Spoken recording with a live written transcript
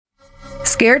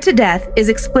Scared to Death is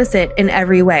explicit in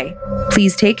every way.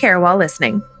 Please take care while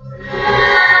listening.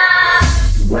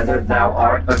 Whether thou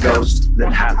art a ghost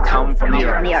that hath come from the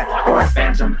earth, or a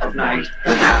phantom of night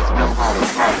that hath no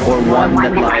hollow, or one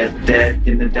that lieth dead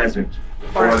in the desert,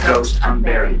 or a ghost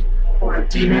unburied, or a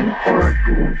demon, or a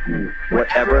ghoul,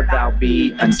 whatever thou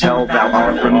be until thou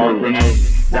art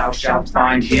removed, thou shalt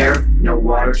find here no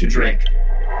water to drink.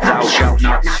 Thou shalt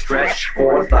not stretch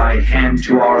forth thy hand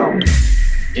to our own.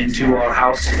 Into our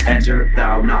house enter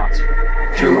thou not.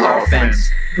 Through our fence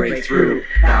break through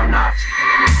thou not.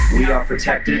 We are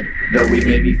protected, though we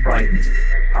may be frightened.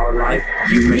 Our life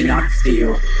you may not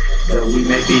steal, though we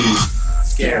may be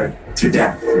scared to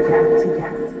death.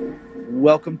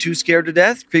 Welcome to Scared to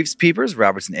Death, Creeps, Peepers,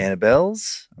 Roberts, and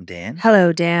Annabelles. I'm Dan.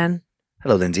 Hello, Dan.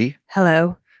 Hello, Lindsay.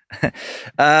 Hello.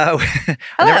 Hello.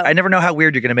 I never know how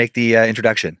weird you're going to make the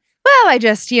introduction. Well, I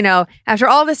just, after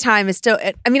all this time, is still,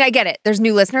 I get it. There's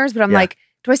new listeners, but I'm like,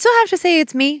 do I still have to say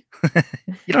it's me?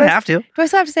 You don't have to. Do I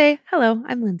still have to say, hello,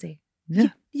 I'm Lindsay? Yeah.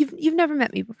 You've never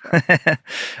met me before.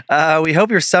 We hope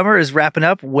your summer is wrapping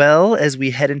up well as we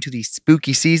head into the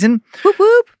spooky season. Whoop,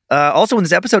 whoop. Also, when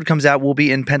this episode comes out, we'll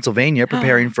be in Pennsylvania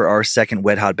preparing for our second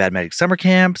Wet Hot Bad Magic summer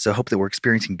camp. So hope that we're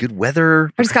experiencing good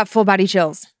weather. I just got full body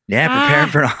chills. Yeah, preparing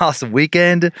for an awesome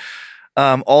weekend.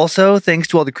 Also, thanks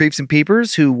to all the creeps and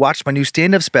peepers who watched my new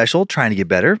stand-up special, Trying to Get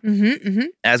Better.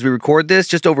 As we record this,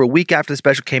 just over a week after the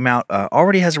special came out,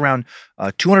 already has around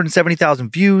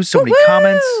 270,000 views, so many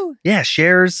comments. Yeah,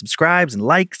 shares, subscribes, and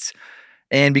likes.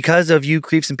 And because of you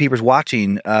creeps and peepers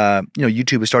watching,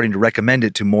 YouTube is starting to recommend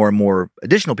it to more and more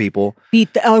additional people.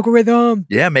 Beat the algorithm.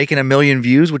 Yeah, making 1 million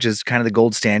views, which is kind of the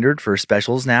gold standard for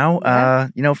specials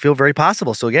now, feel very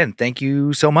possible. So again, thank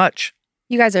you so much.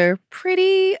 You guys are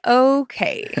pretty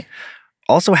okay.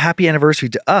 Also, happy anniversary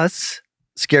to us.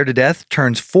 Scared to Death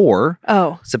turns 4.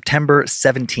 September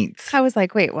 17th. I was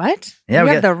like, wait, what? Yeah, you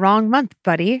have the wrong month,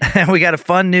 buddy. We got a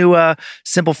fun new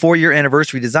simple 4-year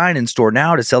anniversary design in store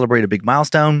now to celebrate a big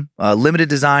milestone. Limited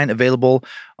design available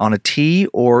on a tee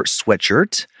or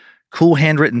sweatshirt. Cool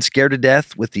handwritten Scared to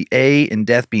Death with the A in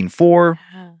death being 4.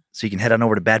 So you can head on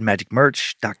over to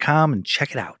badmagicmerch.com and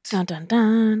check it out. Dun, dun,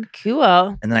 dun. Cool.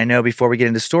 And then I know before we get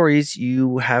into stories,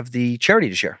 you have the charity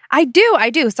to share. I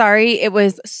do. Sorry, it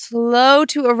was slow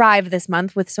to arrive this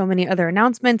month with so many other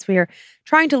announcements. We are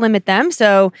trying to limit them.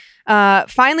 So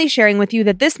finally sharing with you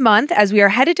that this month, as we are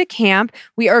headed to camp,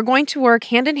 we are going to work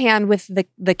hand in hand with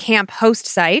the camp host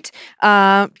site,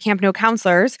 Camp No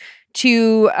Counselors,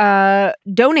 to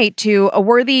donate to a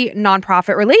worthy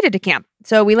nonprofit related to camp.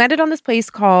 So we landed on this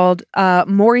place called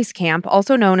Maury's Camp,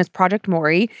 also known as Project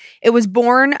Maury. It was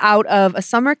born out of a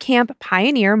summer camp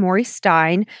pioneer, Maury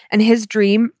Stein, and his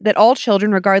dream that all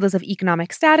children, regardless of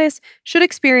economic status, should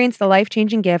experience the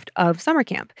life-changing gift of summer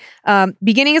camp.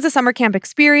 Beginning as a summer camp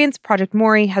experience, Project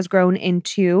Maury has grown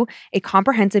into a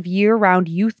comprehensive year-round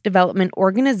youth development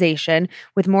organization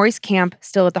with Maury's Camp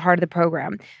still at the heart of the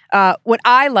program. What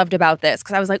I loved about this,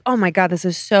 because I was like, oh my God, this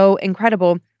is so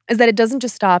incredible, is that it doesn't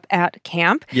just stop at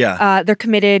camp. Yeah. They're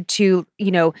committed to,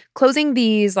 closing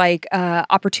these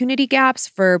opportunity gaps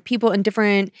for people in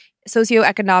different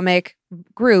socioeconomic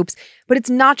groups. But it's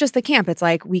not just the camp. It's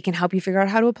like, we can help you figure out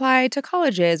how to apply to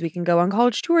colleges. We can go on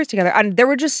college tours together. And there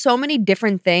were just so many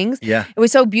different things. Yeah. It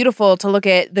was so beautiful to look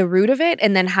at the root of it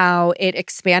and then how it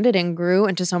expanded and grew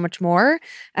into so much more.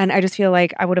 And I just feel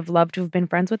like I would have loved to have been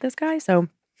friends with this guy. So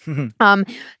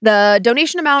the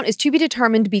donation amount is to be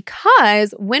determined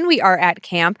because when we are at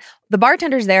camp, the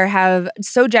bartenders there have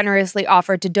so generously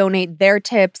offered to donate their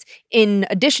tips in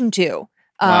addition to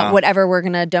whatever we're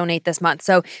going to donate this month.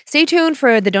 So stay tuned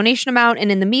for the donation amount.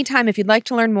 And in the meantime, if you'd like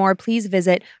to learn more, please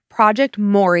visit Project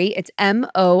Maury. It's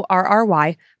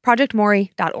MORRY,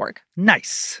 projectmaury.org.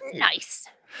 Nice.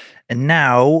 And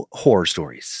now, horror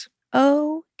stories.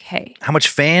 Okay. How much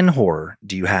fan horror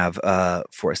do you have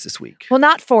for us this week? Well,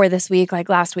 not 4 this week like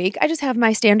last week. I just have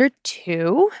my standard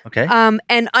 2. Okay.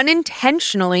 And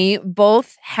unintentionally,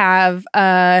 both have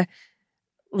one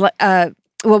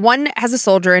has a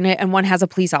soldier in it and one has a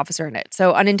police officer in it.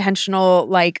 So unintentional,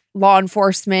 like law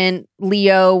enforcement,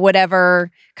 Leo,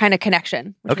 whatever kind of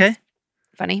connection. Okay.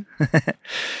 Funny.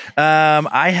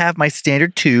 I have my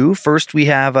standard 2. First, we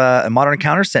have a modern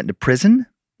encounter sent into prison.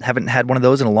 Haven't had one of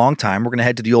those in a long time. We're going to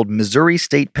head to the old Missouri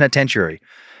State Penitentiary.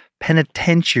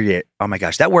 Oh my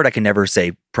gosh, that word I can never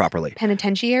say properly.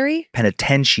 Penitentiary.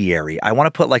 I want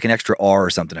to put like an extra R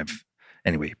or something.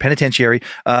 Anyway, penitentiary.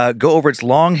 Go over its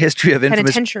long history of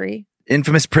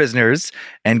infamous prisoners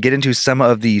and get into some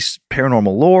of the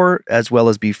paranormal lore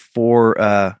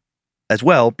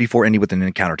before ending with an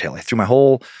encounter tale. I threw my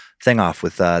whole thing off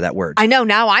with that word. I know.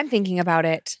 Now I'm thinking about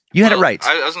it. You had it right.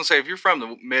 I was going to say, if you're from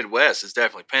the Midwest, it's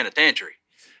definitely penitentiary.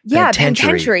 Yeah,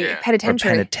 Penitentiary. Yeah.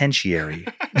 Penitentiary. Or penitentiary.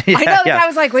 I know. I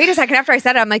was like, wait a second. After I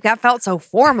said it, I'm like, that felt so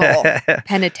formal.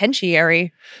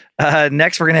 Penitentiary.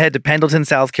 Next, we're going to head to Pendleton,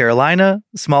 South Carolina,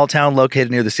 a small town located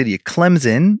near the city of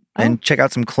Clemson, and check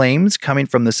out some claims coming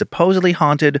from the supposedly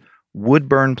haunted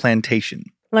Woodburn Plantation.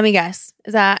 Let me guess.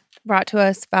 Is that brought to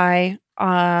us by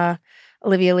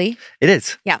Olivia Lee? It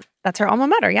is. Yeah, that's her alma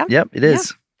mater. Yeah. Yep, it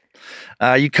is.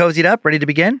 You cozied up, ready to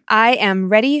begin? I am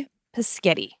ready,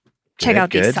 Paschetti. Check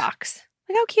out these Good. socks.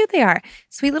 Look how cute they are.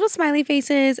 Sweet little smiley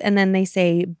faces. And then they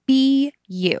say, be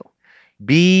you.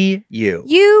 Be you.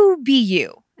 You be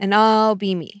you. And I'll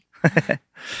be me.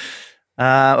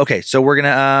 Okay, so we're going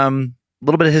to, a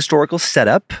little bit of historical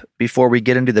setup before we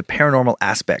get into the paranormal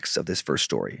aspects of this first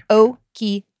story.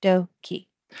 Okie dokie.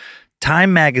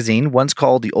 Time magazine once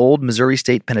called the old Missouri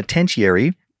State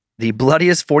Penitentiary the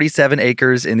bloodiest 47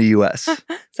 acres in the U.S.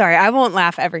 Sorry, I won't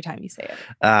laugh every time you say it.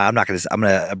 I'm going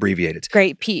to abbreviate it.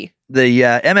 Great P. The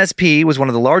MSP was one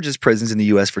of the largest prisons in the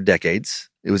U.S. for decades.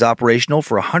 It was operational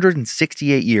for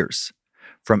 168 years,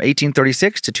 from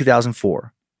 1836 to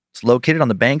 2004. It's located on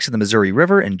the banks of the Missouri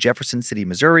River in Jefferson City,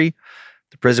 Missouri.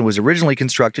 The prison was originally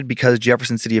constructed because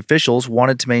Jefferson City officials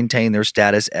wanted to maintain their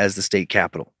status as the state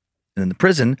capital. And then the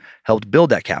prison helped build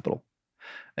that capital.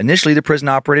 Initially, the prison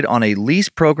operated on a lease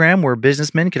program where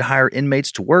businessmen could hire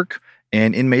inmates to work,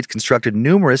 and inmates constructed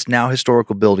numerous now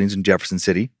historical buildings in Jefferson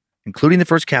City, including the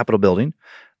first Capitol building,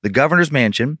 the governor's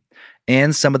mansion,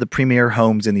 and some of the premier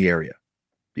homes in the area.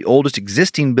 The oldest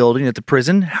existing building at the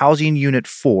prison, Housing Unit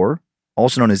 4,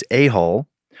 also known as A Hall,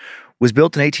 was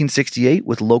built in 1868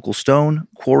 with local stone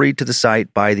quarried to the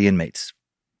site by the inmates.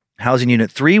 Housing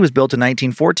Unit 3 was built in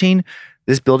 1914.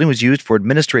 This building was used for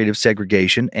administrative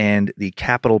segregation and the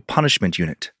capital punishment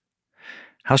unit.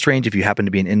 How strange if you happen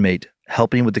to be an inmate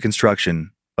helping with the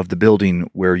construction of the building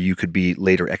where you could be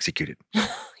later executed.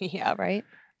 Yeah, right?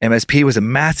 MSP was a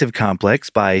massive complex.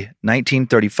 By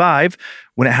 1935,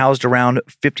 when it housed around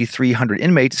 5,300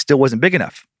 inmates, it still wasn't big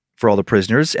enough for all the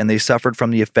prisoners, and they suffered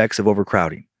from the effects of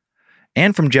overcrowding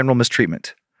and from general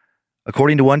mistreatment.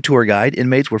 According to one tour guide,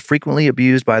 inmates were frequently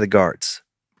abused by the guards.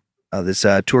 This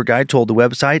tour guide told the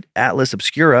website Atlas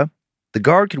Obscura, the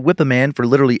guard could whip a man for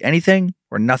literally anything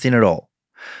or nothing at all.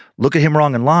 Look at him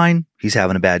wrong in line, he's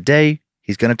having a bad day,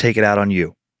 he's going to take it out on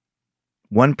you.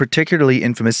 One particularly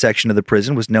infamous section of the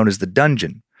prison was known as the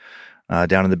dungeon.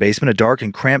 Down in the basement, a dark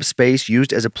and cramped space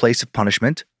used as a place of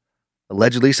punishment.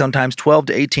 Allegedly, sometimes 12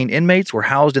 to 18 inmates were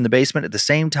housed in the basement at the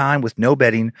same time with no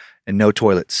bedding and no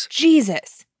toilets.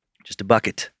 Jesus. Just a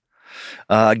bucket.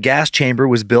 A gas chamber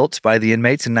was built by the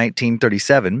inmates in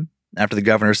 1937 after the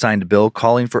governor signed a bill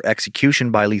calling for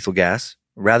execution by lethal gas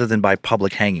rather than by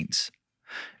public hangings.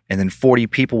 And then 40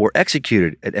 people were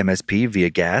executed at MSP via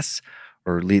gas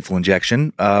or lethal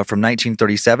injection from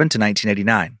 1937 to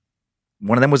 1989.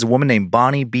 One of them was a woman named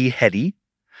Bonnie B. Hetty.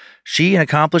 She and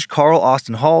accomplished Carl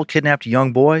Austin Hall kidnapped a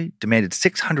young boy, demanded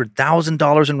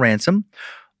 $600,000 in ransom,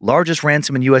 largest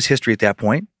ransom in U.S. history at that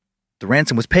point. The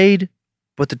ransom was paid,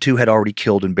 but the two had already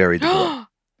killed and buried the boy.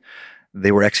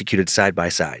 They were executed side by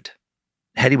side.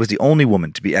 Hetty was the only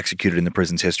woman to be executed in the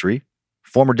prison's history.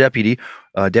 Former Deputy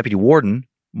Warden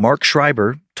Mark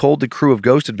Schreiber told the crew of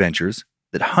Ghost Adventures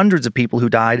that hundreds of people who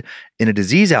died in a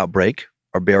disease outbreak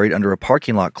are buried under a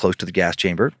parking lot close to the gas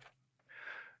chamber.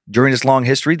 During its long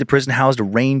history, the prison housed a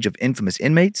range of infamous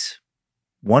inmates.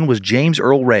 One was James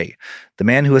Earl Ray, the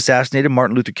man who assassinated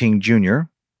Martin Luther King Jr.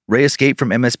 Ray escaped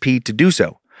from MSP to do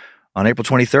so. On April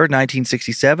 23,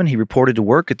 1967, he reported to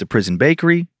work at the prison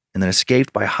bakery and then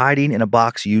escaped by hiding in a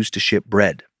box used to ship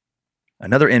bread.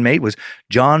 Another inmate was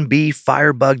John B.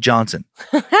 Firebug Johnson.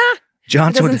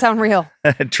 Johnson doesn't sound real.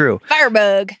 True.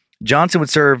 Firebug. Johnson would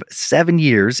serve 7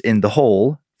 years in the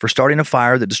hole for starting a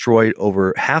fire that destroyed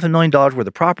over $500,000 worth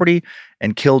of property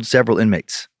and killed several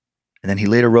inmates. And then he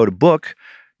later wrote a book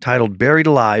titled Buried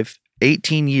Alive,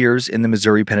 18 Years in the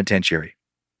Missouri Penitentiary.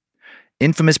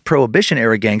 Infamous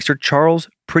Prohibition-era gangster Charles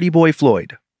Pretty Boy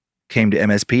Floyd came to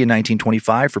MSP in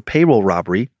 1925 for payroll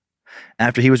robbery.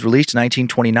 After he was released in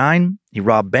 1929, he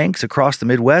robbed banks across the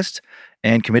Midwest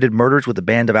and committed murders with a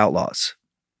band of outlaws.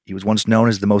 He was once known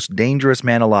as the most dangerous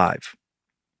man alive.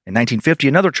 In 1950,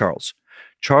 another Charles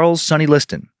Sonny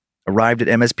Liston, arrived at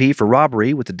MSP for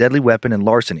robbery with a deadly weapon and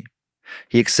larceny.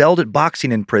 He excelled at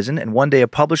boxing in prison, and one day a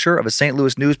publisher of a St.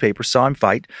 Louis newspaper saw him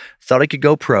fight, thought he could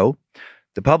go pro.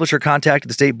 The publisher contacted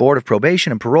the State Board of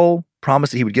Probation and Parole,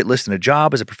 promised that he would get Liston a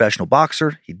job as a professional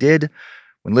boxer. He did.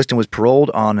 When Liston was paroled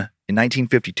in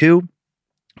 1952,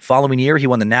 following year, he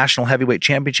won the National Heavyweight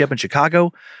Championship in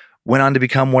Chicago, went on to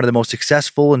become one of the most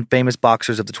successful and famous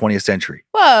boxers of the 20th century.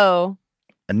 Whoa.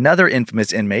 Another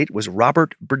infamous inmate was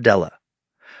Robert Berdella.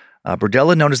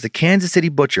 Berdella, known as the Kansas City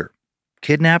Butcher,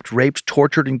 kidnapped, raped,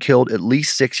 tortured, and killed at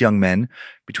least 6 young men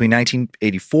between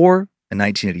 1984 and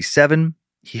 1987.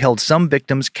 He held some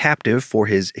victims captive for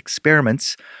his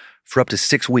experiments for up to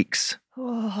 6 weeks.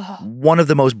 One of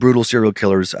the most brutal serial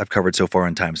killers I've covered so far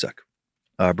on Timesuck.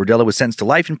 Berdella was sentenced to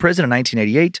life in prison in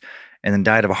 1988 and then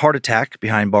died of a heart attack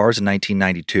behind bars in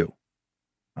 1992.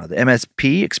 The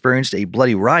MSP experienced a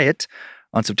bloody riot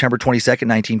on September 22nd,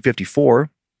 1954.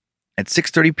 At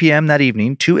 6:30 p.m. that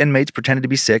evening, 2 inmates pretended to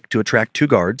be sick to attract 2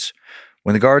 guards.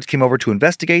 When the guards came over to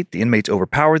investigate, the inmates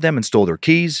overpowered them and stole their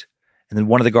keys, and then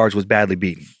one of the guards was badly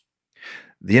beaten.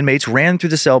 The inmates ran through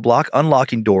the cell block,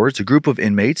 unlocking doors. A group of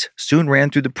inmates soon ran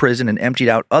through the prison and emptied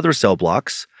out other cell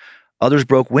blocks. Others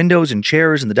broke windows and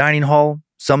chairs in the dining hall.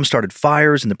 Some started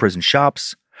fires in the prison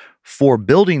shops. 4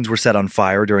 buildings were set on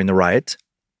fire during the riot.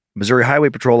 Missouri Highway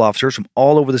Patrol officers from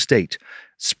all over the state,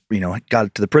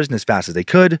 got to the prison as fast as they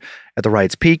could. At the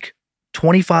riot's peak,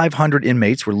 2,500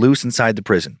 inmates were loose inside the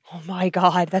prison. Oh my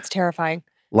God, that's terrifying.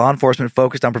 Law enforcement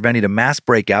focused on preventing a mass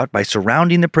breakout by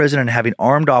surrounding the prison and having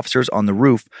armed officers on the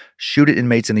roof shoot at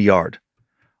inmates in the yard.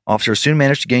 Officers soon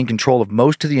managed to gain control of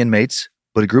most of the inmates,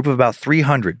 but a group of about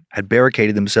 300 had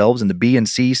barricaded themselves in the B and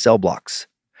C cell blocks.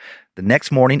 The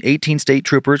next morning, 18 state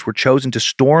troopers were chosen to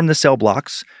storm the cell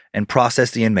blocks and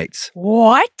process the inmates.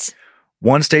 What?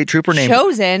 One state trooper named...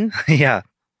 Chosen? Yeah.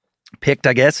 Picked,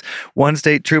 I guess. One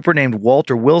state trooper named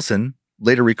Walter Wilson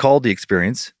later recalled the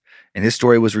experience, and his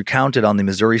story was recounted on the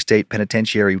Missouri State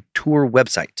Penitentiary Tour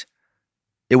website.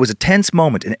 It was a tense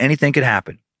moment, and anything could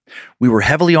happen. We were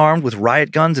heavily armed with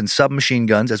riot guns and submachine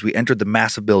guns as we entered the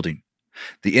massive building.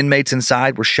 The inmates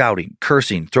inside were shouting,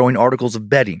 cursing, throwing articles of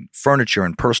bedding, furniture,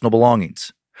 and personal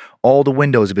belongings. All the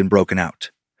windows had been broken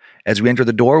out. As we entered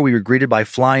the door, we were greeted by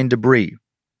flying debris.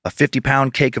 A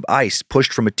 50-pound cake of ice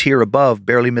pushed from a tier above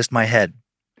barely missed my head.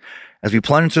 As we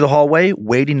plunged through the hallway,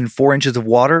 wading in 4 inches of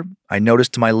water, I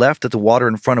noticed to my left that the water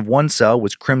in front of one cell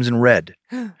was crimson red.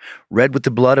 Red with the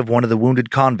blood of one of the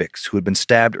wounded convicts who had been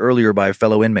stabbed earlier by a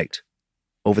fellow inmate.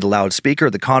 Over the loudspeaker,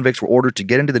 the convicts were ordered to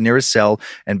get into the nearest cell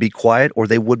and be quiet or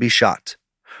they would be shot.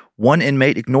 One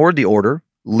inmate ignored the order,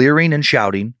 leering and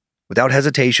shouting. Without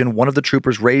hesitation, one of the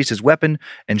troopers raised his weapon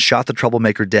and shot the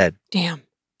troublemaker dead. Damn.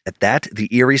 At that,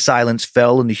 the eerie silence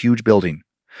fell in the huge building.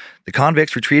 The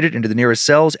convicts retreated into the nearest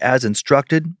cells as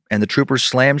instructed, and the troopers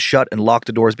slammed shut and locked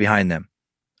the doors behind them.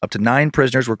 Up to 9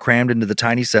 prisoners were crammed into the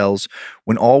tiny cells.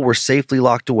 When all were safely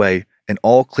locked away, an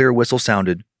all-clear whistle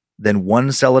sounded. Then,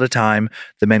 one cell at a time,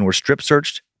 the men were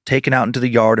strip-searched, taken out into the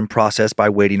yard, and processed by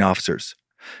waiting officers.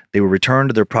 They were returned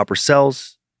to their proper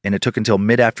cells, and it took until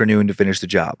mid-afternoon to finish the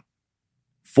job.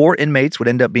 4 inmates would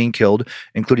end up being killed,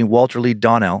 including Walter Lee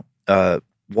Donnell,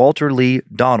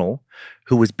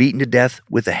 who was beaten to death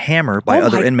with a hammer by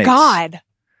other inmates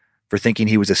for thinking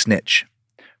he was a snitch.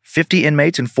 50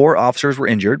 inmates and 4 officers were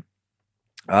injured.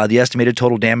 The estimated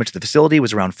total damage to the facility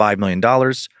was around $5 million.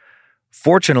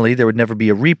 Fortunately, there would never be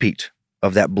a repeat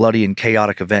of that bloody and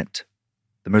chaotic event.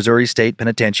 The Missouri State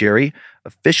Penitentiary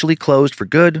officially closed for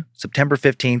good September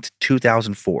 15th,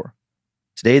 2004.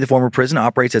 Today, the former prison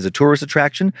operates as a tourist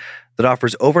attraction that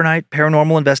offers overnight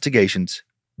paranormal investigations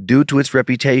due to its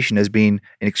reputation as being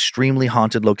an extremely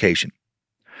haunted location.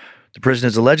 The prison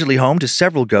is allegedly home to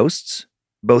several ghosts.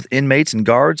 Both inmates and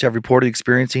guards have reported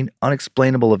experiencing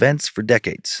unexplainable events for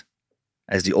decades.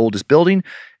 As the oldest building,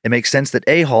 it makes sense that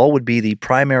A Hall would be the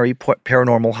primary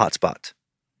paranormal hotspot.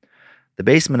 The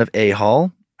basement of A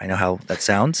Hall, I know how that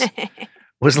sounds,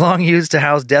 was long used to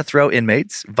house death row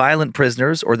inmates, violent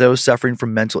prisoners, or those suffering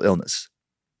from mental illness.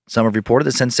 Some have reported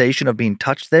the sensation of being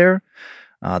touched there,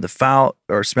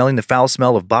 smelling the foul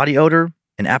smell of body odor.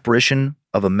 An apparition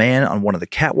of a man on one of the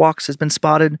catwalks has been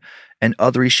spotted, and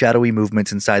other shadowy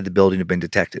movements inside the building have been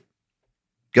detected.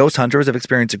 Ghost hunters have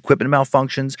experienced equipment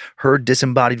malfunctions, heard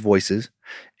disembodied voices,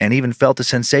 and even felt the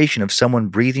sensation of someone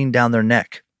breathing down their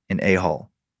neck in A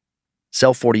Hall.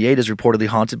 Cell 48 is reportedly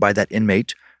haunted by that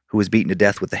inmate who was beaten to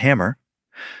death with a hammer.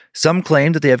 Some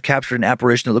claim that they have captured an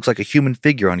apparition that looks like a human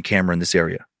figure on camera in this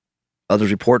area.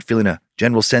 Others report feeling a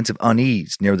general sense of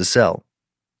unease near the cell.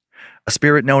 A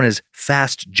spirit known as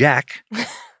Fast Jack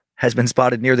has been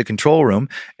spotted near the control room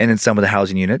and in some of the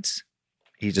housing units.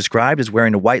 He's described as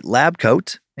wearing a white lab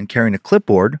coat and carrying a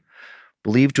clipboard,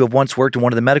 believed to have once worked in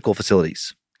one of the medical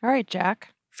facilities. All right,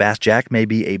 Jack. Fast Jack may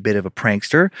be a bit of a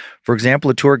prankster. For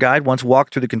example, a tour guide once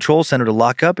walked through the control center to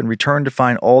lock up and returned to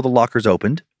find all the lockers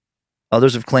opened.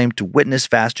 Others have claimed to witness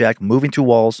Fast Jack moving through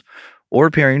walls or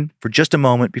appearing for just a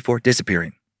moment before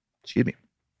disappearing. Excuse me.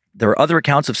 There are other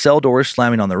accounts of cell doors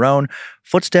slamming on their own,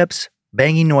 footsteps,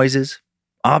 banging noises,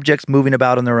 objects moving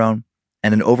about on their own,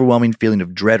 and an overwhelming feeling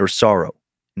of dread or sorrow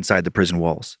inside the prison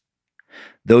walls.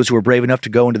 Those who are brave enough to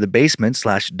go into the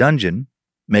basement/dungeon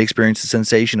may experience the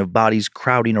sensation of bodies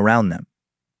crowding around them.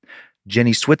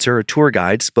 Jenny Switzer, a tour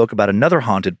guide, spoke about another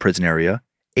haunted prison area,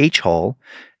 H Hall,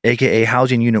 aka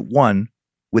Housing Unit 1,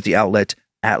 with the outlet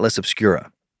Atlas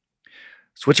Obscura.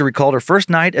 Switzer recalled her first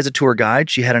night as a tour guide.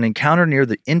 She had an encounter near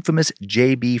the infamous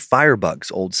J.B.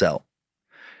 Firebug's old cell.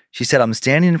 She said, I'm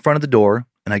standing in front of the door,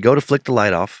 and I go to flick the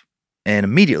light off, and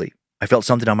immediately I felt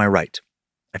something on my right.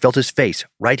 I felt his face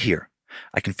right here.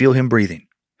 I can feel him breathing.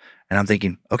 And I'm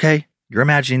thinking, okay, you're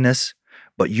imagining this,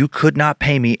 but you could not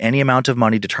pay me any amount of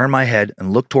money to turn my head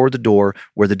and look toward the door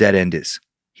where the dead end is.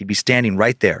 He'd be standing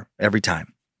right there every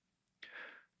time.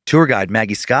 Tour guide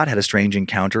Maggie Scott had a strange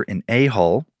encounter in A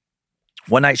Hall.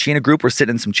 One night, she and a group were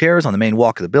sitting in some chairs on the main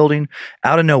walk of the building.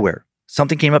 Out of nowhere,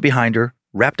 something came up behind her,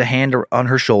 wrapped a hand on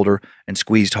her shoulder, and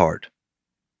squeezed hard.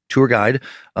 Tour guide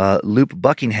Lupe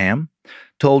Buckingham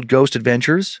told Ghost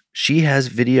Adventures she has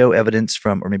video evidence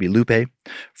from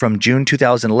June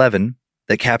 2011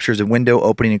 that captures a window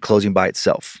opening and closing by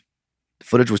itself. The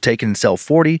footage was taken in cell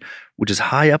 40, which is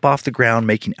high up off the ground,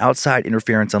 making outside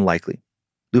interference unlikely.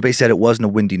 Lupe said it wasn't a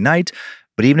windy night,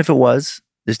 but even if it was,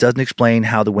 this doesn't explain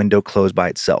how the window closed by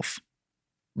itself.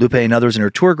 Lupe and others in her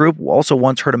tour group also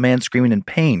once heard a man screaming in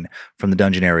pain from the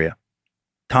dungeon area.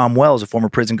 Tom Wells, a former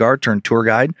prison guard turned tour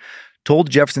guide, told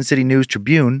the Jefferson City News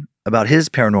Tribune about his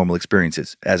paranormal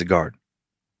experiences as a guard.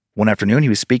 One afternoon, he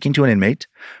was speaking to an inmate,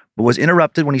 but was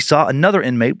interrupted when he saw another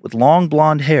inmate with long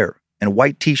blonde hair and a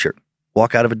white t-shirt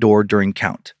walk out of a door during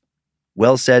count.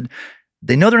 Wells said,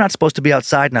 they know they're not supposed to be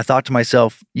outside, and I thought to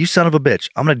myself, you son of a bitch,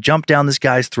 I'm going to jump down this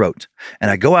guy's throat.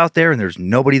 And I go out there, and there's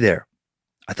nobody there.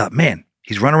 I thought, man,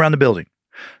 he's running around the building.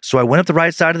 So I went up the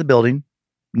right side of the building.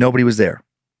 Nobody was there.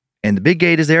 And the big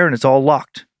gate is there, and it's all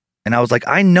locked. And I was like,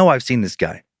 I know I've seen this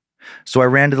guy. So I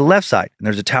ran to the left side, and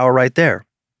there's a tower right there.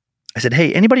 I said,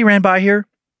 hey, anybody ran by here?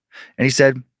 And he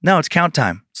said, no, it's count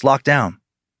time. It's locked down.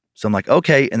 So I'm like,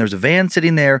 okay. And there's a van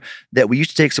sitting there that we used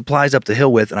to take supplies up the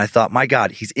hill with. And I thought, my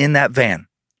God, he's in that van.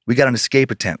 We got an escape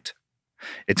attempt.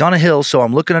 It's on a hill, so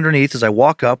I'm looking underneath as I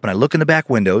walk up, and I look in the back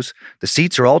windows. The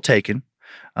seats are all taken.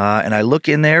 And I look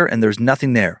in there, and there's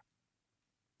nothing there.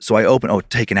 So I open,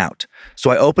 taken out.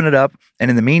 So I open it up, and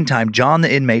in the meantime, John,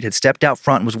 the inmate, had stepped out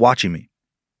front and was watching me.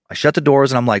 I shut the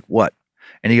doors, and I'm like, what?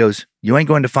 And he goes, you ain't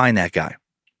going to find that guy.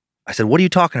 I said, what are you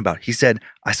talking about? He said,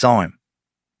 I saw him.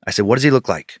 I said, what does he look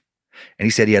like? And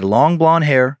he said he had long blonde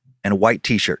hair and a white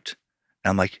t-shirt. And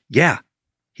I'm like, yeah.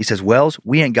 He says, Wells,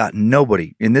 we ain't got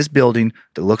nobody in this building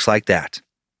that looks like that.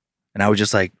 And I was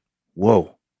just like,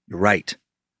 whoa, you're right.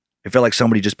 It felt like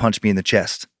somebody just punched me in the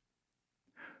chest.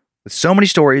 With so many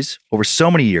stories over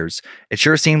so many years, it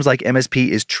sure seems like MSP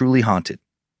is truly haunted.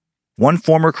 One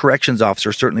former corrections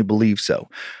officer certainly believes so.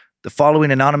 The following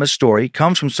anonymous story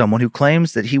comes from someone who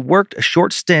claims that he worked a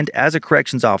short stint as a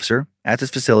corrections officer at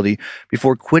this facility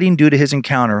before quitting due to his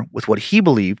encounter with what he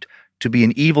believed to be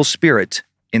an evil spirit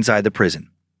inside the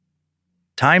prison.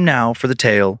 Time now for the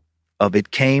tale of It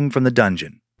Came from the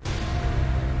Dungeon.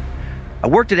 I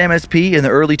worked at MSP in the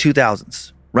early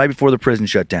 2000s, right before the prison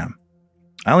shut down.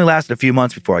 I only lasted a few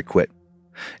months before I quit.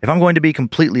 If I'm going to be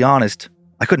completely honest,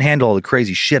 I couldn't handle all the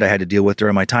crazy shit I had to deal with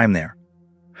during my time there.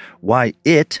 Why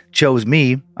it chose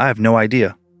me, I have no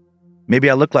idea. Maybe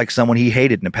I looked like someone he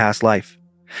hated in a past life.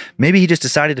 Maybe he just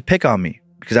decided to pick on me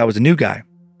because I was a new guy,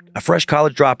 a fresh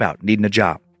college dropout needing a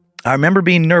job. I remember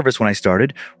being nervous when I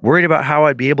started, worried about how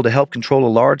I'd be able to help control a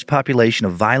large population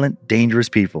of violent, dangerous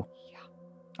people.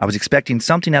 I was expecting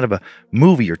something out of a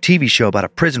movie or TV show about a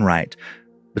prison riot,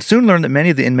 but soon learned that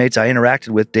many of the inmates I interacted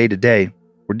with day to day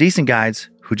were decent guys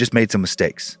who just made some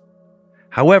mistakes.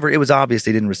 However, it was obvious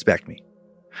they didn't respect me.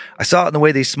 I saw it in the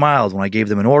way they smiled when I gave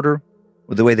them an order,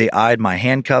 or the way they eyed my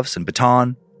handcuffs and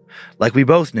baton, like we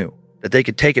both knew that they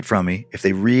could take it from me if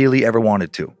they really ever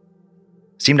wanted to.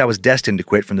 Seemed I was destined to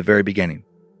quit from the very beginning.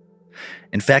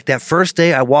 In fact, that first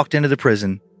day I walked into the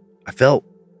prison, I felt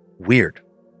weird.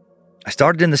 I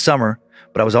started in the summer,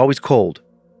 but I was always cold.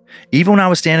 Even when I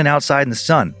was standing outside in the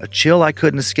sun, a chill I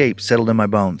couldn't escape settled in my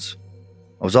bones.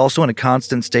 I was also in a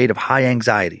constant state of high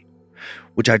anxiety,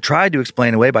 which I tried to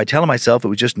explain away by telling myself it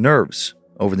was just nerves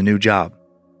over the new job.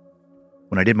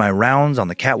 When I did my rounds on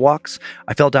the catwalks,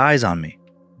 I felt eyes on me,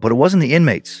 but it wasn't the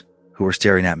inmates who were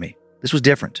staring at me. This was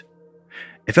different.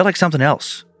 It felt like something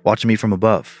else watching me from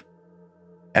above.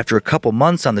 After a couple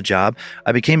months on the job,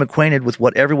 I became acquainted with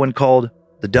what everyone called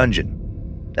the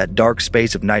dungeon, that dark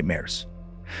space of nightmares.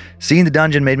 Seeing the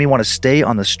dungeon made me want to stay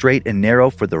on the straight and narrow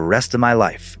for the rest of my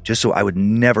life, just so I would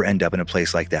never end up in a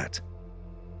place like that.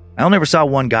 I only ever saw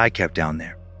one guy kept down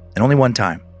there, and only one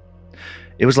time.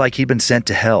 It was like he'd been sent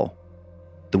to hell.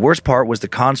 The worst part was the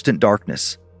constant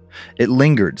darkness. It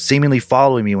lingered, seemingly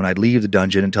following me when I'd leave the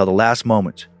dungeon until the last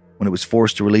moment, when it was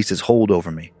forced to release its hold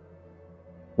over me.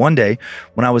 One day,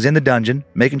 when I was in the dungeon,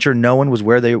 making sure no one was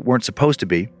where they weren't supposed to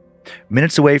be,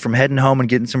 minutes away from heading home and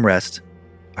getting some rest,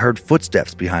 I heard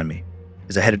footsteps behind me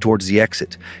as I headed towards the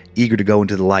exit, eager to go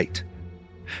into the light.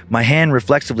 My hand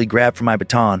reflexively grabbed for my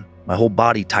baton, my whole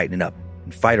body tightening up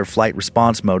in fight-or-flight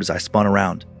response mode as I spun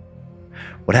around.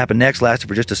 What happened next lasted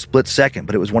for just a split second,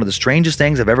 but it was one of the strangest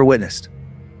things I've ever witnessed.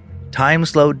 Time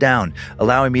slowed down,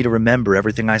 allowing me to remember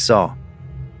everything I saw.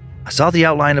 I saw the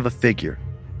outline of a figure,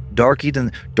 darker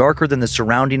than the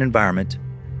surrounding environment,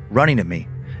 running at me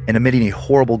and emitting a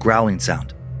horrible growling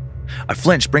sound. I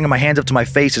flinched, bringing my hands up to my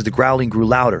face as the growling grew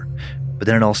louder, but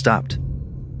then it all stopped.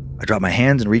 I dropped my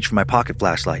hands and reached for my pocket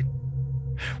flashlight.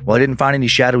 While I didn't find any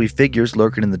shadowy figures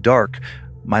lurking in the dark,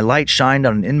 my light shined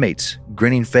on an inmate's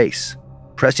grinning face,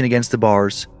 pressing against the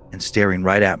bars and staring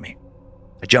right at me.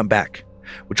 I jumped back,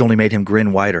 which only made him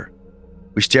grin wider.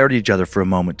 We stared at each other for a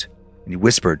moment, and he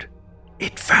whispered,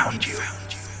 "It found you."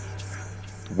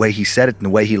 The way he said it and the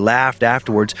way he laughed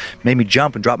afterwards made me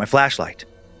jump and drop my flashlight.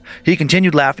 He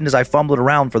continued laughing as I fumbled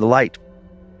around for the light.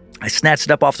 I snatched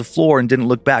it up off the floor and didn't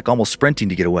look back, almost sprinting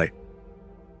to get away.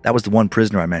 That was the one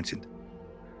prisoner I mentioned.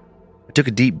 I took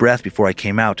a deep breath before I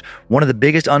came out. One of the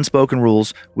biggest unspoken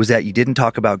rules was that you didn't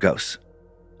talk about ghosts.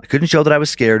 I couldn't show that I was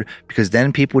scared because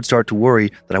then people would start to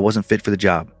worry that I wasn't fit for the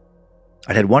job.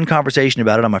 I'd had one conversation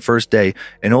about it on my first day.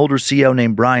 An older CO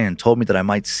named Brian told me that I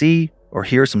might see or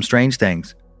hear some strange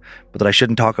things, but that I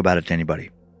shouldn't talk about it to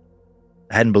anybody.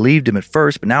 I hadn't believed him at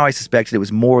first, but now I suspected it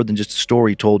was more than just a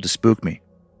story told to spook me.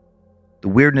 The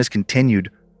weirdness continued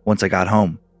once I got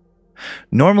home.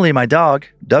 Normally, my dog,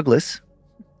 Douglas,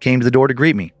 came to the door to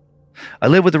greet me. I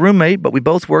lived with a roommate, but we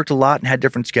both worked a lot and had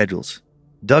different schedules.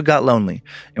 Doug got lonely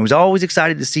and was always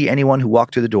excited to see anyone who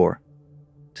walked through the door.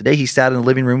 Today, he sat on the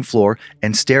living room floor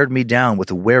and stared me down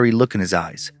with a wary look in his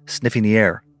eyes, sniffing the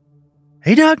air.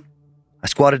 "Hey, Doug." I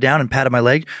squatted down and patted my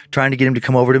leg, trying to get him to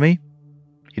come over to me.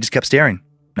 He just kept staring,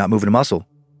 not moving a muscle.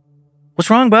 "What's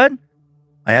wrong, bud?"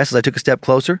 I asked as I took a step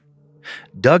closer.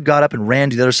 Doug got up and ran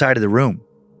to the other side of the room,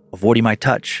 avoiding my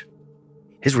touch.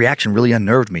 His reaction really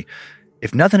unnerved me.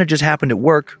 If nothing had just happened at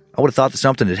work, I would have thought that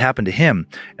something had happened to him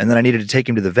and that I needed to take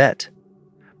him to the vet.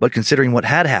 But considering what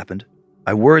had happened,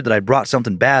 I worried that I'd brought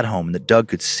something bad home and that Doug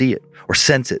could see it or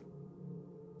sense it.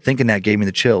 Thinking that gave me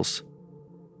the chills.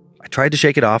 I tried to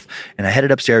shake it off and I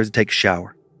headed upstairs to take a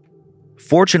shower.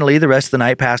 Fortunately, the rest of the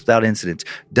night passed without incident.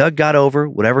 Doug got over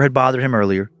whatever had bothered him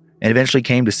earlier and eventually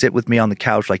came to sit with me on the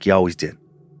couch like he always did.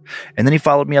 And then he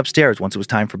followed me upstairs once it was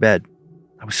time for bed.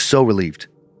 I was so relieved.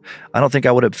 I don't think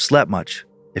I would have slept much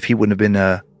if he wouldn't have been,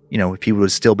 if he would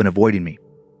have still been avoiding me.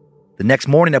 The next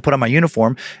morning, I put on my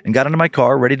uniform and got into my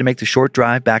car, ready to make the short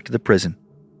drive back to the prison.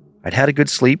 I'd had a good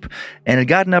sleep and had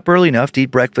gotten up early enough to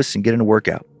eat breakfast and get in a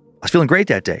workout. I was feeling great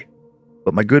that day,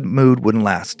 but my good mood wouldn't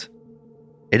last.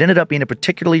 It ended up being a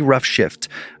particularly rough shift.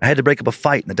 I had to break up a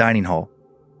fight in the dining hall.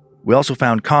 We also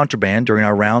found contraband during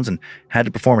our rounds and had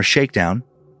to perform a shakedown,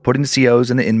 putting the COs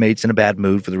and the inmates in a bad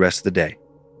mood for the rest of the day.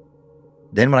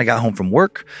 Then when I got home from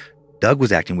work, Doug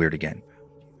was acting weird again.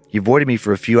 He avoided me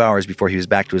for a few hours before he was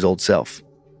back to his old self.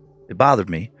 It bothered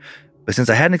me, but since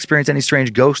I hadn't experienced any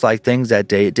strange ghost-like things that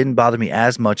day, it didn't bother me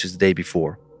as much as the day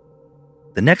before.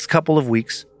 The next couple of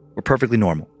weeks were perfectly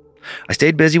normal. I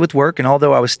stayed busy with work, and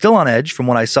although I was still on edge from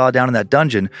what I saw down in that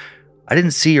dungeon, I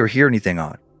didn't see or hear anything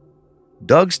odd.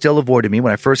 Doug still avoided me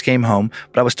when I first came home,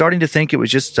 but I was starting to think it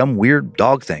was just some weird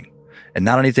dog thing, and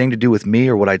not anything to do with me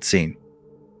or what I'd seen.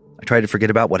 I tried to forget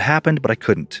about what happened, but I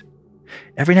couldn't.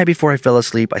 Every night before I fell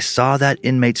asleep, I saw that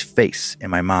inmate's face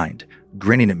in my mind,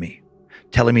 grinning at me,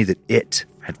 telling me that it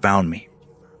had found me.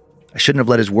 I shouldn't have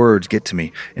let his words get to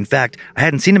me. In fact, I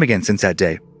hadn't seen him again since that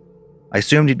day. I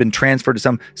assumed he'd been transferred to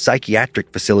some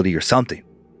psychiatric facility or something.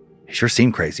 He sure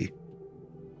seemed crazy.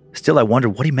 Still, I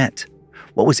wondered what he meant.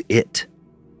 What was it?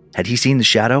 Had he seen the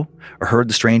shadow or heard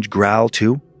the strange growl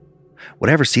too? Would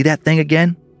I ever see that thing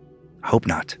again? I hope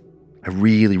not. I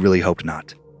really, really hoped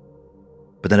not.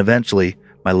 But then eventually,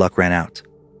 my luck ran out.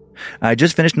 I had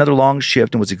just finished another long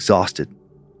shift and was exhausted.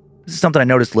 This is something I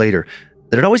noticed later,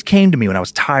 that it always came to me when I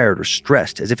was tired or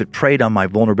stressed, as if it preyed on my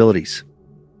vulnerabilities.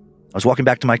 I was walking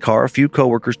back to my car, a few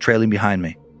coworkers trailing behind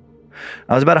me.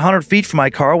 I was about 100 feet from my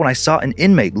car when I saw an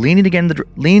inmate leaning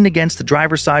against the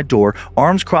driver's side door,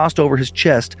 arms crossed over his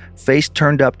chest, face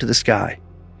turned up to the sky.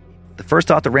 The first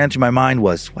thought that ran through my mind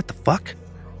was, what the fuck?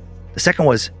 The second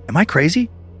was, am I crazy?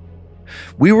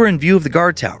 We were in view of the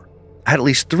guard tower. I had at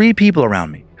least 3 people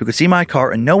around me who could see my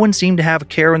car, and no one seemed to have a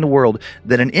care in the world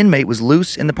that an inmate was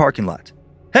loose in the parking lot.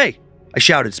 Hey, I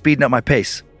shouted, speeding up my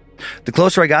pace. The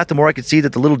closer I got, the more I could see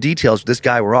that the little details of this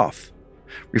guy were off.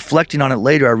 Reflecting on it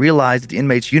later, I realized that the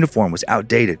inmate's uniform was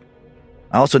outdated.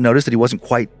 I also noticed that he wasn't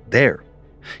quite there.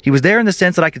 He was there in the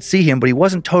sense that I could see him, but he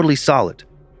wasn't totally solid.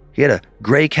 He had a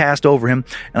gray cast over him,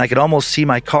 and I could almost see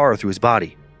my car through his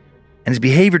body. And his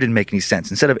behavior didn't make any sense.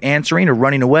 Instead of answering or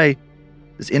running away,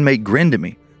 this inmate grinned at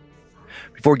me.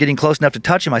 Before getting close enough to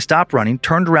touch him, I stopped running,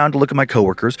 turned around to look at my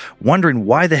coworkers, wondering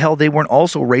why the hell they weren't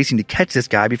also racing to catch this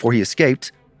guy before he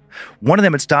escaped. One of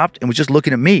them had stopped and was just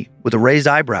looking at me with a raised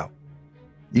eyebrow.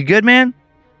 You good, man?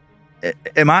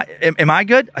 Am I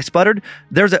good? I sputtered.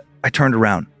 I turned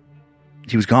around.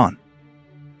 He was gone.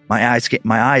 My eyes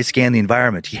scanned the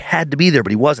environment. He had to be there,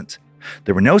 but he wasn't.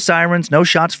 There were no sirens, no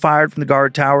shots fired from the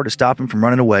guard tower to stop him from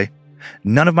running away.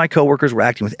 None of my coworkers were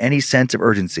acting with any sense of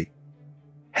urgency.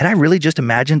 Had I really just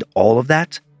imagined all of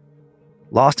that?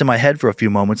 Lost in my head for a few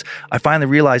moments, I finally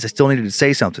realized I still needed to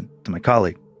say something to my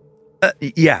colleague.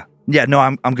 No,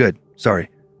 I'm good. Sorry.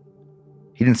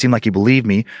 He didn't seem like he believed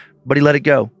me, but he let it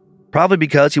go. Probably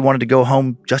because he wanted to go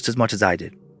home just as much as I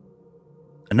did.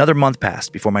 Another month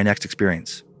passed before my next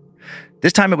experience.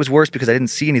 This time it was worse because I didn't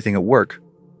see anything at work.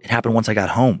 It happened once I got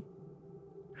home.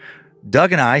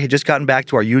 Doug and I had just gotten back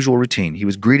to our usual routine. He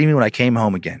was greeting me when I came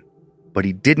home again, but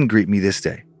he didn't greet me this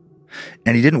day.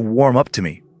 And he didn't warm up to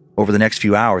me over the next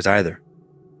few hours either.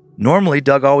 Normally,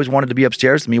 Doug always wanted to be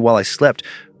upstairs with me while I slept,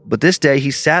 but this day he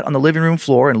sat on the living room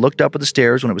floor and looked up at the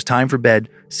stairs when it was time for bed,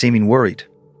 seeming worried.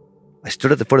 I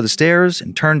stood at the foot of the stairs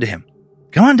and turned to him.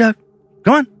 Come on, Doug.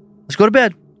 Come on. Let's go to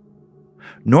bed.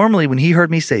 Normally, when he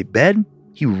heard me say bed,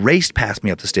 he raced past me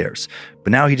up the stairs,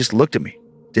 but now he just looked at me,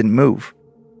 didn't move.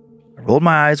 I rolled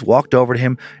my eyes, walked over to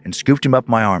him, and scooped him up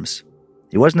in my arms.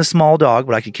 He wasn't a small dog,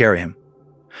 but I could carry him.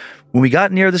 When we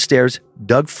got near the stairs,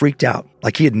 Doug freaked out,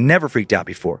 like he had never freaked out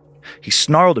before. He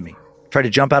snarled at me, tried to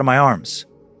jump out of my arms.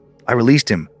 I released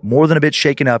him, more than a bit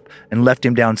shaken up, and left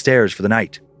him downstairs for the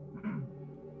night.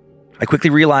 I quickly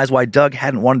realized why Doug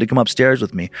hadn't wanted to come upstairs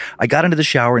with me. I got into the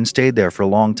shower and stayed there for a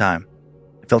long time.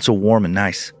 It felt so warm and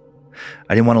nice.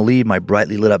 I didn't want to leave my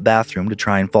brightly lit up bathroom to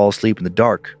try and fall asleep in the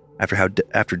dark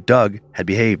after Doug had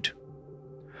behaved.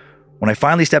 When I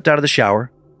finally stepped out of the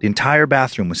shower, the entire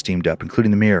bathroom was steamed up, including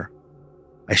the mirror.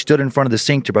 I stood in front of the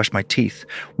sink to brush my teeth.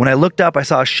 When I looked up, I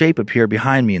saw a shape appear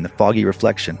behind me in the foggy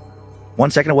reflection.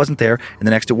 1 second it wasn't there, and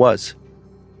the next it was.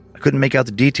 I couldn't make out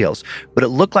the details, but it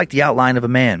looked like the outline of a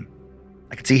man.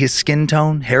 I could see his skin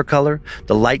tone, hair color,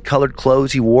 the light-colored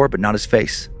clothes he wore, but not his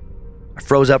face. I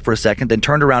froze up for a second, then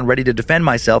turned around ready to defend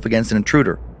myself against an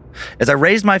intruder. As I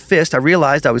raised my fist, I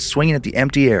realized I was swinging at the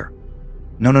empty air.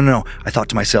 No, I thought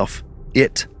to myself.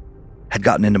 It had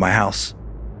gotten into my house.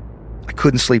 I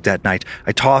couldn't sleep that night.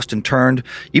 I tossed and turned,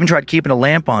 even tried keeping a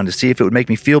lamp on to see if it would make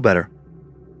me feel better.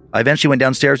 I eventually went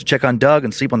downstairs to check on Doug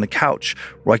and sleep on the couch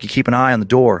where I could keep an eye on the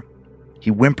door. He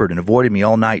whimpered and avoided me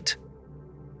all night.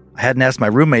 I hadn't asked my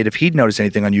roommate if he'd noticed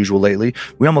anything unusual lately.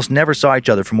 We almost never saw each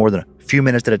other for more than a few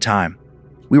minutes at a time.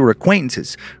 We were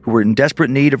acquaintances who were in desperate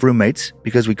need of roommates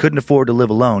because we couldn't afford to live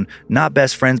alone, not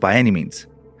best friends by any means.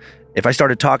 If I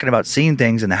started talking about seeing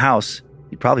things in the house,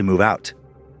 he'd probably move out.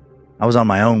 I was on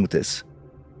my own with this.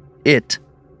 It,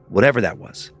 whatever that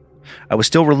was. I was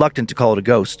still reluctant to call it a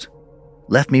ghost.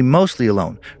 Left me mostly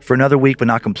alone for another week, but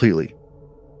not completely.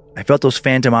 I felt those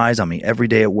phantom eyes on me every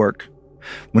day at work.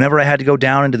 Whenever I had to go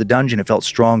down into the dungeon, it felt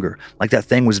stronger, like that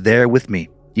thing was there with me,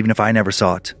 even if I never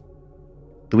saw it.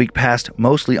 The week passed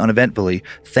mostly uneventfully,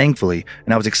 thankfully,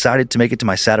 and I was excited to make it to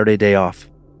my Saturday day off.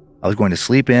 I was going to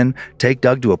sleep in, take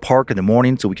Doug to a park in the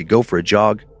morning so we could go for a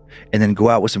jog, and then go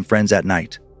out with some friends at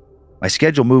night. My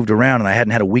schedule moved around and I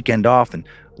hadn't had a weekend off in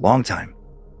a long time.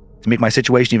 To make my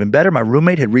situation even better, my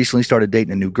roommate had recently started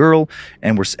dating a new girl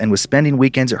and was spending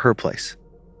weekends at her place.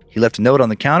 He left a note on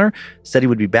the counter, said he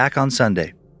would be back on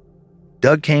Sunday.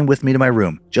 Doug came with me to my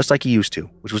room, just like he used to,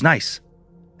 which was nice,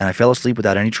 and I fell asleep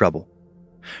without any trouble.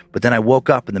 But then I woke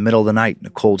up in the middle of the night in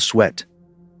a cold sweat.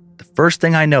 The first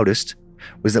thing I noticed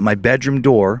was that my bedroom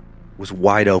door was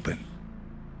wide open.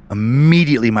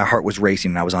 Immediately my heart was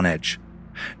racing and I was on edge.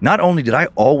 Not only did I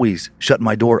always shut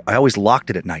my door, I always locked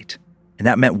it at night. And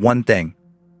that meant one thing.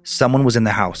 Someone was in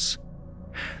the house.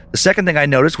 The second thing I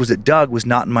noticed was that Doug was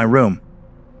not in my room.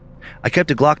 I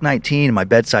kept a Glock 19 on my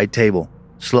bedside table.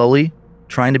 Slowly,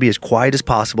 trying to be as quiet as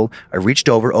possible, I reached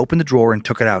over, opened the drawer, and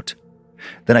took it out.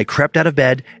 Then I crept out of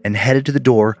bed and headed to the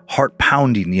door, heart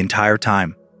pounding the entire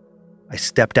time. I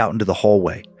stepped out into the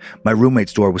hallway. My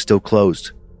roommate's door was still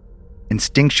closed.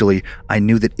 Instinctually, I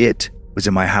knew that it was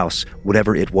in my house,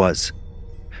 whatever it was.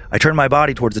 I turned my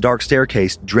body towards the dark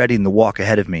staircase, dreading the walk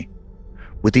ahead of me.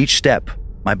 With each step,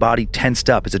 my body tensed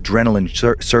up as adrenaline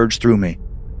surged through me.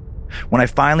 When I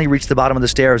finally reached the bottom of the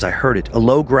stairs, I heard it, a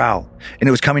low growl, and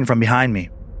it was coming from behind me.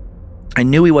 I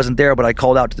knew he wasn't there, but I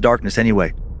called out to the darkness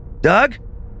anyway. "Doug?"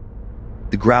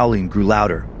 The growling grew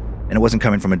louder, and it wasn't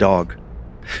coming from a dog.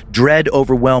 Dread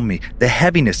overwhelmed me, the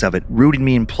heaviness of it rooting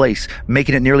me in place,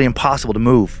 making it nearly impossible to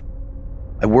move.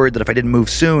 I worried that if I didn't move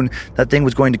soon, that thing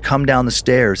was going to come down the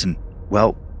stairs and,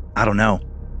 well, I don't know.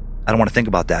 I don't want to think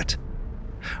about that.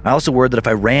 I also worried that if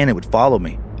I ran, it would follow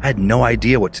me. I had no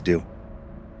idea what to do.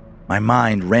 My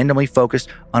mind randomly focused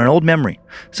on an old memory,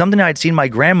 something I had seen my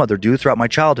grandmother do throughout my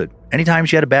childhood, anytime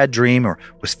she had a bad dream or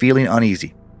was feeling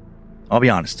uneasy. I'll be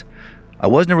honest, I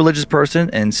wasn't a religious person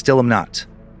and still am not.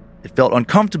 It felt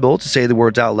uncomfortable to say the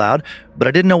words out loud, but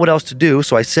I didn't know what else to do,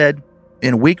 so I said,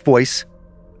 in a weak voice,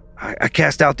 I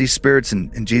cast out these spirits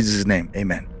in Jesus' name,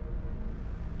 amen.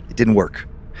 It didn't work.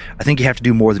 I think you have to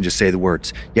do more than just say the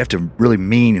words. You have to really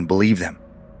mean and believe them.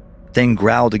 The thing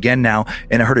growled again now,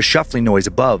 and I heard a shuffling noise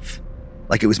above,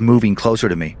 like it was moving closer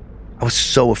to me. I was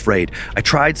so afraid. I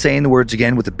tried saying the words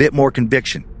again with a bit more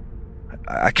conviction.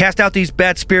 I cast out these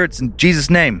bad spirits in Jesus'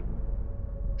 name.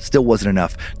 Still wasn't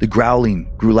enough. The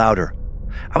growling grew louder.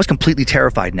 I was completely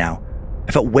terrified now.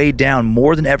 I felt weighed down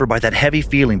more than ever by that heavy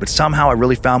feeling, but somehow I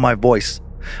really found my voice.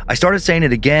 I started saying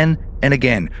it again and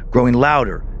again, growing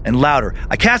louder and louder.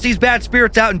 I cast these bad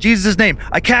spirits out in Jesus' name.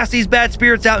 I cast these bad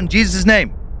spirits out in Jesus'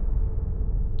 name.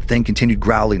 The thing continued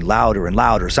growling louder and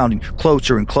louder, sounding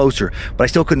closer and closer, but I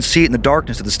still couldn't see it in the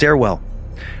darkness of the stairwell.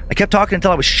 I kept talking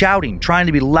until I was shouting, trying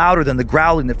to be louder than the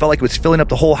growling that felt like it was filling up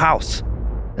the whole house.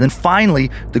 And then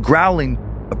finally, the growling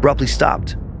abruptly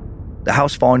stopped, the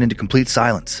house falling into complete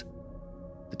silence.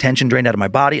 The tension drained out of my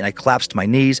body, and I collapsed to my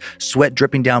knees, sweat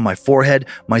dripping down my forehead.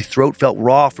 My throat felt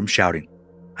raw from shouting.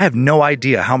 I have no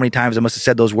idea how many times I must have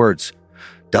said those words.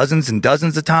 Dozens and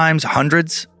dozens of times,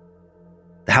 hundreds.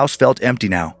 The house felt empty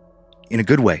now, in a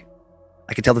good way.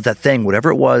 I could tell that thing, whatever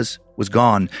it was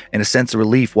gone, and a sense of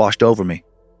relief washed over me.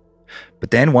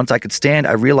 But then, once I could stand,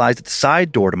 I realized that the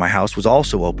side door to my house was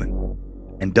also open,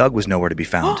 and Doug was nowhere to be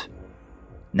found.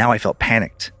 Now I felt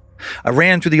panicked. I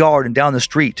ran through the yard and down the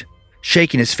street,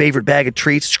 shaking his favorite bag of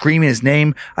treats, screaming his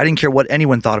name. I didn't care what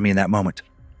anyone thought of me in that moment.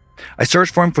 I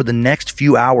searched for him for the next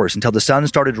few hours until the sun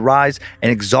started to rise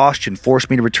and exhaustion forced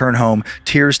me to return home,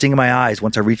 tears stinging my eyes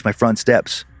once I reached my front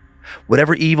steps.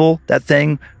 Whatever evil that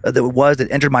thing that was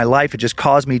that entered my life had just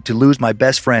caused me to lose my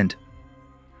best friend.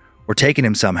 Or taken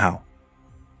him somehow.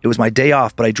 It was my day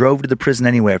off, but I drove to the prison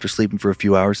anyway after sleeping for a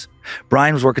few hours.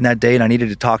 Brian was working that day and I needed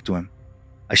to talk to him.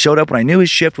 I showed up when I knew his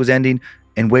shift was ending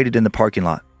and waited in the parking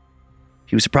lot.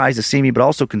 He was surprised to see me, but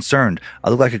also concerned. I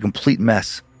looked like a complete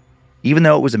mess. Even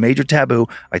though it was a major taboo,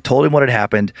 I told him what had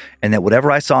happened and that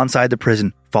whatever I saw inside the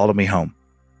prison followed me home.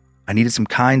 I needed some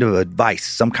kind of advice,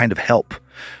 some kind of help.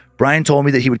 Brian told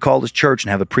me that he would call his church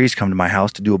and have a priest come to my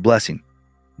house to do a blessing.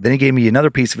 Then he gave me another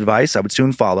piece of advice I would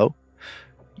soon follow.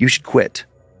 You should quit.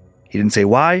 He didn't say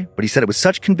why, but he said it with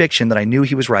such conviction that I knew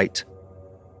he was right.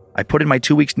 I put in my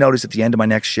 2 weeks' notice at the end of my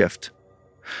next shift.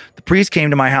 The priest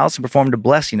came to my house and performed a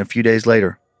blessing a few days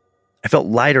later. I felt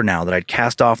lighter now that I'd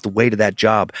cast off the weight of that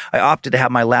job. I opted to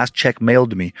have my last check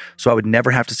mailed to me so I would never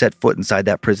have to set foot inside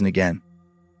that prison again.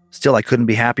 Still, I couldn't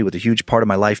be happy with a huge part of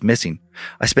my life missing.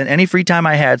 I spent any free time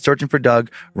I had searching for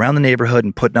Doug around the neighborhood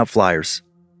and putting up flyers.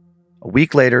 A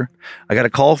week later, I got a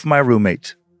call from my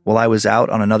roommate while I was out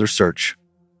on another search.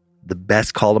 The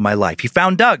best call of my life. He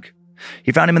found Doug.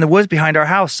 He found him in the woods behind our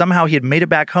house. Somehow he had made it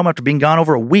back home after being gone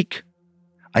over a week.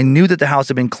 I knew that the house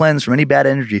had been cleansed from any bad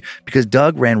energy because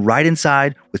Doug ran right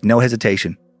inside with no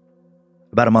hesitation.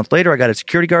 About a month later, I got a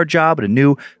security guard job at a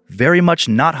new, very much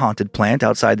not haunted plant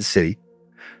outside the city.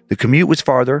 The commute was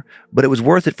farther, but it was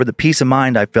worth it for the peace of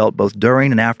mind I felt both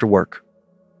during and after work.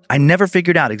 I never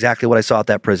figured out exactly what I saw at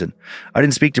that prison. I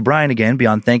didn't speak to Brian again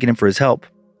beyond thanking him for his help,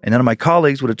 and none of my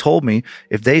colleagues would have told me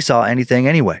if they saw anything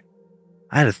anyway.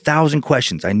 I had 1,000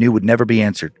 questions I knew would never be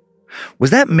answered.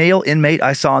 Was that male inmate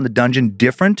I saw in the dungeon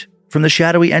different from the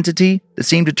shadowy entity that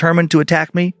seemed determined to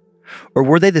attack me? Or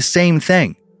were they the same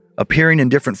thing, appearing in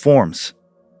different forms?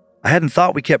 I hadn't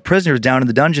thought we kept prisoners down in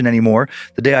the dungeon anymore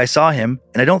the day I saw him,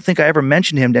 and I don't think I ever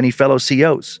mentioned him to any fellow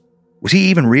COs. Was he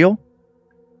even real?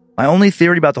 My only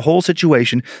theory about the whole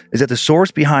situation is that the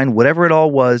source behind whatever it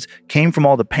all was came from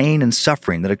all the pain and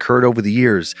suffering that occurred over the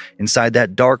years inside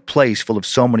that dark place full of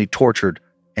so many tortured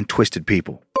and twisted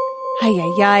people. Ay,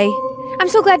 ay, ay. I'm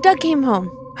so glad Doug came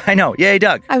home. I know. Yay,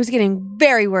 Doug. I was getting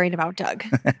very worried about Doug.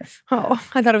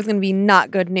 I thought it was going to be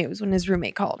not good news when his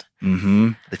roommate called.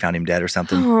 Mm-hmm. They found him dead or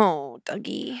something. Oh,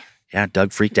 Dougie. Yeah,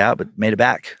 Doug freaked out, but made it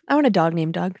back. I want a dog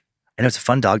named Doug. I know it's a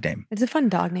fun dog name. It's a fun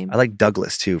dog name. I like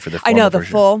Douglas, too, for the I know, the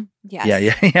version. full.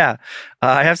 Yes. Yeah.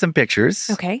 I have some pictures.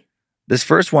 Okay. This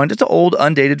first one, just an old,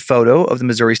 undated photo of the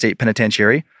Missouri State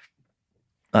Penitentiary.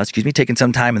 Taken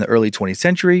sometime in the early 20th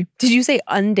century. Did you say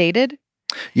undated?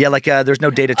 Yeah, like there's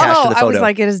no date attached to the photo. I was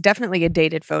like, it is definitely a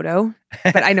dated photo,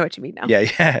 but I know what you mean now. Yeah.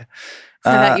 I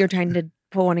thought you were trying to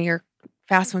pull one of your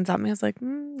fast ones on me. I was like,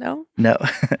 no. No.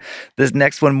 This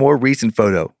next one, more recent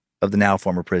photo of the now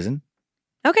former prison.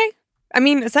 Okay. I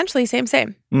mean, essentially same.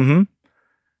 Mm-hmm.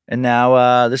 And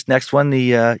now this next one,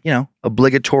 the,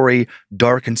 obligatory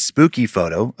dark and spooky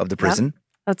photo of the prison. Yep.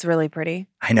 That's really pretty.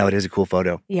 I know, it is a cool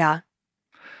photo. Yeah.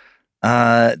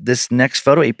 This next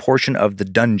photo, a portion of the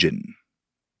dungeon.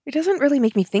 It doesn't really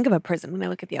make me think of a prison when I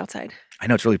look at the outside. I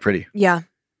know, it's really pretty. Yeah.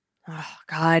 Oh,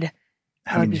 God.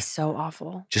 That would be so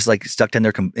awful. Just like stuck in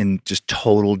there in just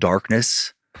total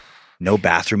darkness. No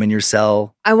bathroom in your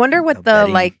cell. I wonder what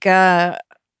bedding.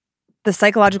 The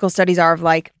psychological studies are of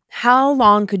like, how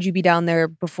long could you be down there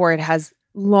before it has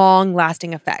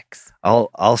long-lasting effects?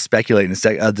 I'll speculate in a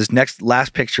second. This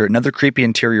last picture, another creepy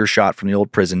interior shot from the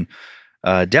old prison.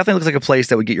 Definitely looks like a place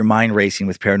that would get your mind racing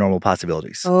with paranormal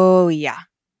possibilities. Oh, yeah.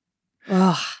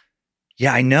 Ugh.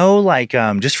 Yeah, I know, like,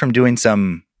 just from doing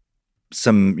some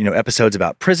episodes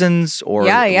about prisons or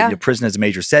prison as a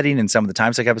major setting and some of the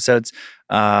Time Suck episodes.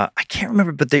 I can't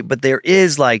remember, but there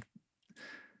is like,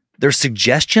 there's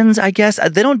suggestions, I guess.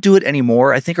 They don't do it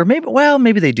anymore, I think, or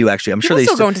maybe they do actually. I'm sure they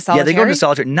still go into solitary. Yeah, they go into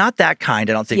solitary. Not that kind,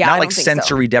 I don't think. Not like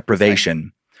sensory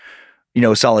deprivation.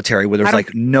 Solitary, where there's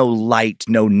like no light,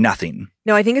 no nothing.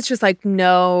 No, I think it's just like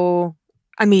no.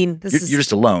 I mean, you're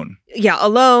just alone. Yeah,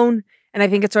 alone. And I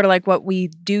think it's sort of like what we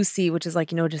do see, which is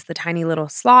like, just the tiny little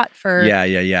slot for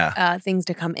things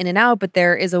to come in and out. But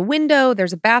there is a window,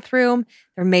 there's a bathroom.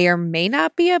 There may or may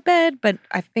not be a bed, but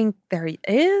I think there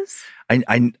is.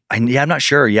 I'm not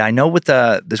sure. Yeah, I know with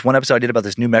this one episode I did about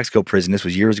this New Mexico prison, this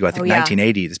was years ago, I think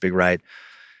 1980, this big riot.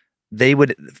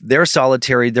 They're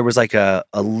solitary. There was like a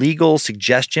legal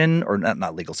suggestion, or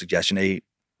not legal suggestion, a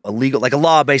legal, like a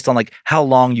law based on like how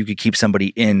long you could keep somebody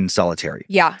in solitary.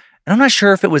 Yeah. And I'm not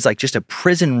sure if it was like just a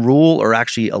prison rule or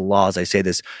actually a law as I say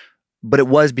this, but it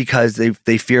was because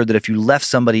they feared that if you left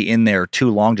somebody in there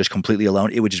too long, just completely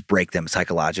alone, it would just break them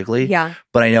psychologically. Yeah.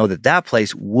 But I know that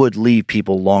place would leave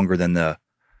people longer than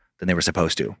they were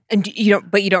supposed to. And you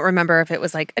don't remember if it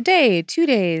was like a day, 2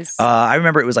 days? I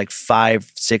remember it was like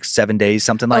 5, 6, 7 days,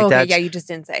 something like that. Yeah, you just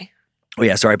didn't say. Oh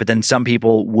yeah, sorry. But then some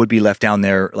people would be left down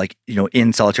there like,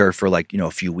 in solitary for like, a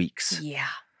few weeks. Yeah.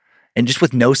 And just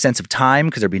with no sense of time,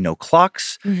 because there'd be no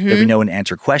clocks, there'd be no one to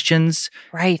answer questions.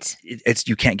 Right.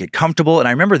 You can't get comfortable. And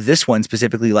I remember this one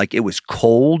specifically, like it was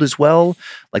cold as well.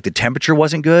 Like the temperature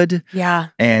wasn't good. Yeah.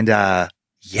 And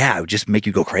it would just make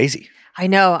you go crazy. I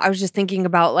know. I was just thinking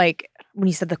about like when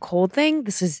you said the cold thing,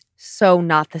 this is so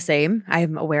not the same.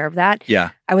 I'm aware of that. Yeah.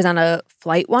 I was on a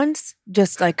flight once,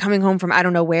 just like coming home from I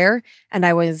don't know where, and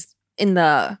I was in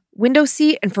the window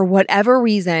seat, and for whatever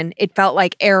reason, it felt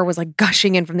like air was like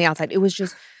gushing in from the outside. It was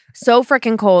just so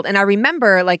freaking cold. And I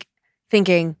remember like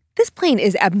thinking, this plane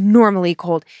is abnormally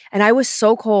cold. And I was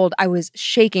so cold, I was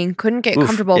shaking, couldn't get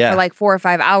comfortable for like 4 or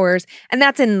 5 hours. And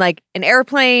that's in like an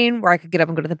airplane where I could get up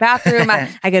and go to the bathroom.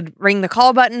 I could ring the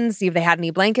call button, see if they had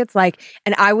any blankets.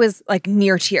 And I was like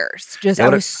near tears. I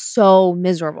was so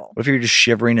miserable. What if you're just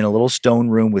shivering in a little stone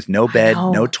room with no bed,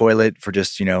 no toilet for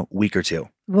just, a week or two?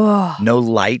 Whoa. No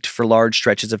light for large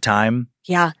stretches of time?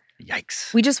 Yeah.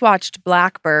 Yikes. We just watched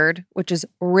Blackbird, which is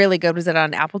really good. Was it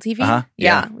on Apple TV? Uh-huh.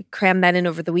 Yeah. We crammed that in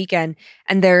over the weekend.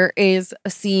 And there is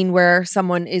a scene where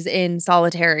someone is in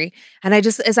solitary. And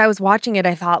as I was watching it,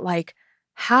 I thought like,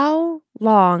 how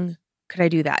long could I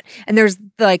do that? And there's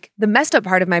like the messed up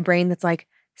part of my brain that's like,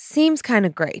 seems kind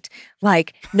of great.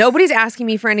 Like nobody's asking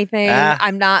me for anything.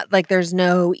 I'm not like, there's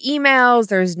no emails,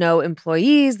 there's no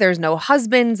employees, there's no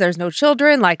husbands, there's no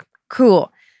children. Like,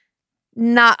 cool.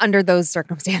 Not under those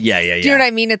circumstances. Yeah. Do you know what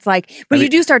I mean? It's like, but you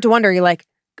do start to wonder, you're like,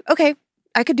 okay,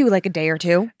 I could do like a day or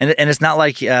two. And it's not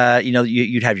like,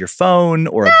 you'd have your phone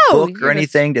or a book or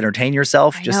anything to entertain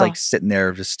yourself. Just like sitting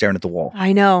there, just staring at the wall.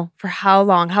 I know. For how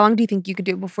long? How long do you think you could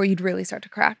do before you'd really start to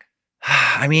crack?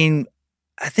 I mean,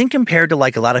 I think compared to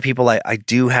like a lot of people, I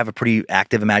do have a pretty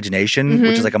active imagination,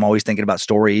 which is like I'm always thinking about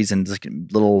stories and like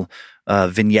little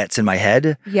vignettes in my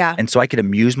head. Yeah. And so I could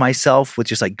amuse myself with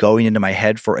just like going into my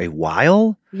head for a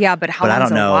while. Yeah, but how long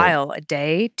is a while? A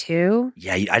day, 2?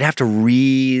 Yeah, I'd have to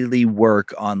really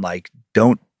work on like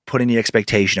don't put any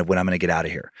expectation of when I'm going to get out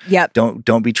of here. Yep.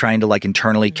 Don't be trying to like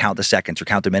internally count the seconds or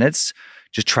count the minutes.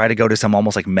 Just try to go to some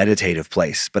almost like meditative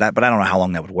place. But I don't know how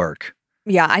long that would work.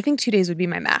 Yeah, I think 2 days would be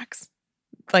my max.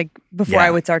 Like before Yeah.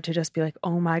 I would start to just be like,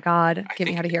 oh my God, get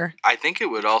me out of here. I think it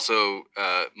would also,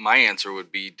 my answer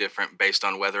would be different based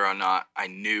on whether or not I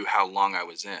knew how long I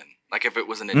was in. Like if it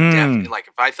was an indefinite, like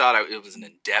if I thought it was an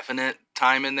indefinite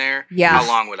time in there, Yeah. how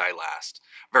long would I last?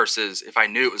 Versus if I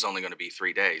knew it was only going to be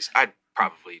 3 days, I'd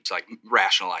probably like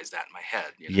rationalize that in my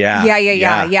head. You know?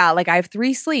 Yeah. Like I have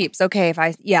 3 sleeps. Okay,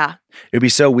 It'd be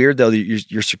so weird though that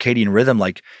your circadian rhythm,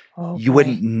 like you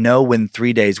wouldn't know when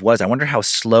 3 days was. I wonder how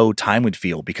slow time would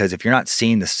feel because if you're not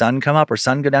seeing the sun come up or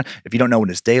sun go down, if you don't know when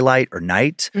it's daylight or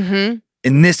night,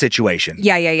 in this situation.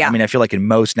 Yeah. I mean, I feel like in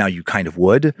most now you kind of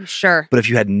would. Sure. But if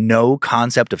you had no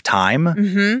concept of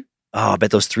time, I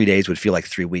bet those 3 days would feel like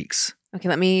 3 weeks. Okay,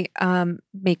 let me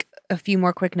make a few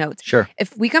more quick notes. Sure.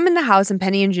 If we come in the house and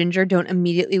Penny and Ginger don't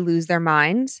immediately lose their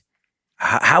minds.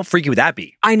 How freaky would that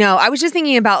be? I know. I was just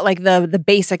thinking about like the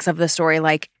basics of the story.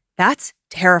 Like that's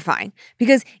terrifying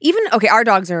because our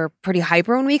dogs are pretty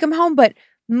hyper when we come home, but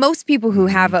most people who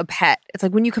have a pet, it's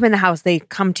like when you come in the house, they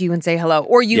come to you and say hello,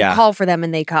 or you call for them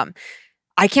and they come.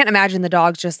 I can't imagine the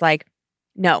dog's just like,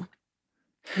 no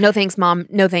thanks, Mom.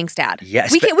 No thanks, Dad.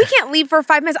 Yes, we can't leave for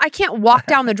 5 minutes. I can't walk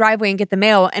down the driveway and get the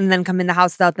mail and then come in the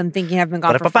house without them thinking I've been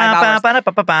gone for 5 hours.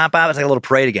 It's like a little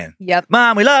parade again. Yep.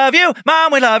 Mom, we love you.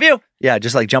 Mom, we love you. Yeah,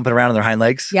 just like jumping around on their hind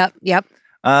legs. Yep.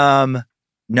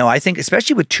 No, I think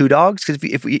especially with 2 dogs, because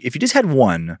if you just had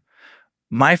one,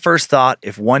 my first thought,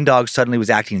 if one dog suddenly was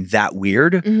acting that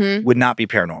weird, would not be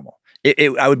paranormal.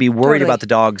 I would be worried about the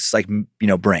dog's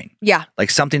brain. Yeah. Like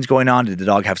something's going on. Did the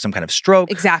dog have some kind of stroke?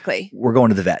 Exactly. We're going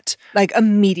to the vet. Like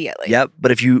immediately. Yep.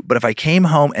 But if I came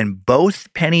home and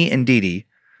both Penny and Dee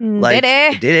like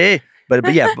Dee, but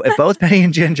if both Penny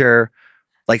and Ginger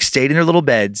like stayed in their little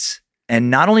beds and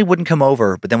not only wouldn't come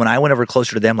over, but then when I went over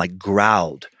closer to them, like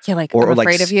growled. Yeah, like I'm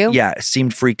afraid of you. Yeah,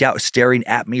 seemed freaked out, staring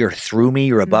at me or through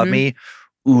me or above me.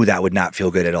 Ooh, that would not feel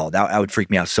good at all. That would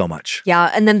freak me out so much.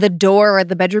 Yeah, and then the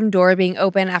bedroom door being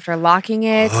open after locking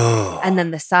it, and then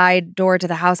the side door to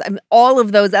the house. I mean, all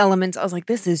of those elements, I was like,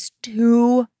 this is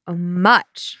too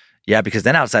much. Yeah, because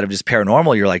then outside of just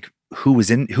paranormal, you're like, who was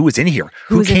in here?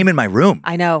 Who came in my room?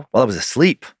 I know. While I was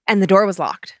asleep. And the door was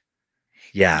locked.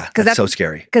 Yeah, that's so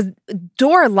scary. Because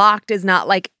door locked is not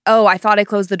like, oh, I thought I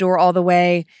closed the door all the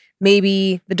way.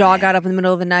 Maybe the dog got up in the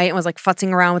middle of the night and was like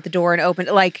futzing around with the door and opened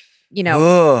like.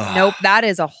 Nope. That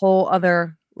is a whole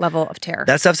other level of terror.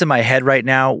 That stuff's in my head right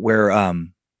now where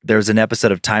there's an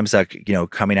episode of Time Suck,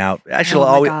 coming out.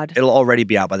 Actually, it'll already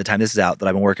be out by the time this is out that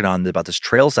I've been working on about this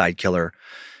trailside killer.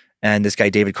 And this guy,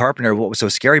 David Carpenter, what was so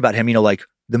scary about him, like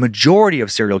the majority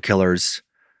of serial killers,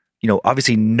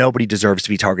 obviously nobody deserves to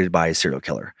be targeted by a serial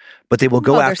killer, but they will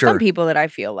go after some people that I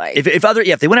feel like.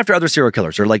 If they went after other serial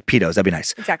killers or like pedos, that'd be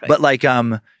nice. Exactly. But like,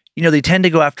 they tend to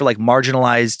go after like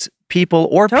marginalized people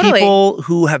or people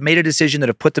who have made a decision that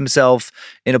have put themselves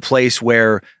in a place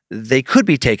where they could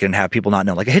be taken and have people not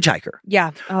know, like a hitchhiker.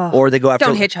 Yeah. Oh, or they go after—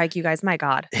 Don't hitchhike, you guys. My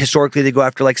God. Historically, they go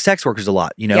after like sex workers a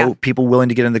lot. People willing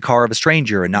to get in the car of a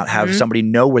stranger and not have somebody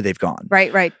know where they've gone.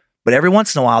 Right. But every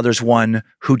once in a while, there's one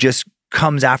who just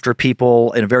comes after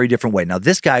people in a very different way. Now,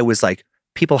 this guy was like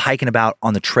people hiking about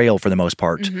on the trail for the most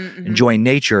part, enjoying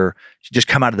nature, just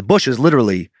come out of the bushes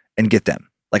literally and get them.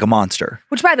 Like a monster.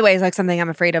 Which, by the way, is like something I'm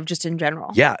afraid of just in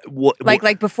general. Yeah.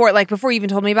 Like before you even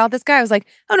told me about this guy, I was like,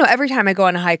 oh no, every time I go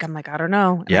on a hike, I'm like, I don't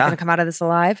know. Am I going to come out of this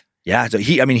alive? Yeah. So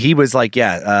he was like,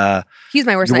 he's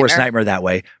my worst nightmare that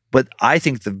way. But I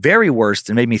think the very worst,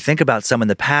 and made me think about some in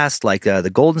the past, like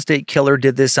the Golden State Killer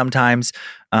did this sometimes.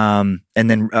 And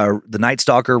then the Night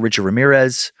Stalker, Richard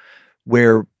Ramirez,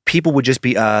 where people would just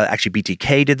be, actually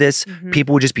BTK did this.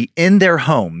 People would just be in their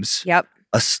homes. Yep.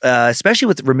 Especially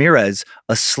with Ramirez,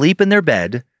 asleep in their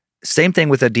bed. Same thing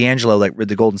with a D'Angelo, like with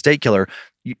the Golden State Killer.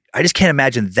 I just can't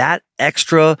imagine that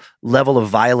extra level of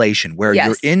violation where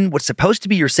you're in what's supposed to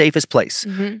be your safest place.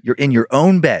 You're in your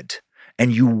own bed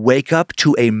and you wake up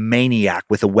to a maniac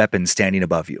with a weapon standing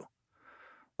above you.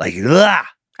 Like, ugh.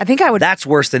 I think I would. That's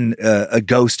worse than a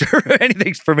ghost or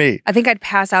anything for me. I think I'd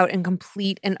pass out in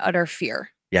complete and utter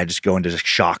fear. Yeah, just go into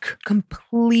shock.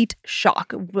 Complete shock.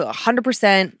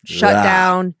 100% shut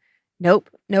down. Nope.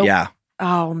 Yeah.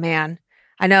 Oh, man.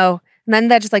 I know. And then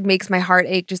that just like makes my heart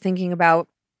ache just thinking about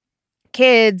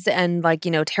kids and like,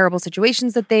 terrible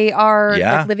situations that they are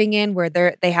like, living in where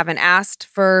they haven't asked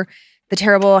for the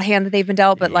terrible hand that they've been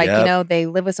dealt, but like, Yep. you know, they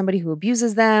live with somebody who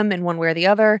abuses them in one way or the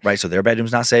other. Right. So their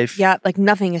bedroom's not safe. Yeah, like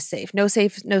nothing is safe. No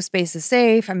space is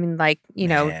safe. I mean, like, you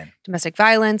know, Man. domestic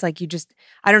violence, like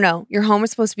I don't know. Your home is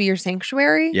supposed to be your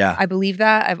sanctuary. Yeah. I believe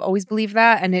that. I've always believed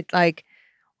that. And it like,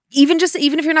 even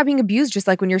if you're not being abused, just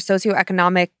like when your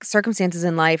socioeconomic circumstances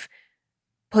in life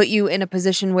put you in a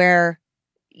position where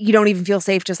you don't even feel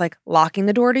safe, just like locking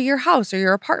the door to your house or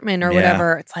your apartment or Yeah.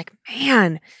 whatever. It's like,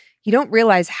 man, you don't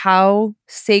realize how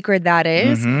sacred that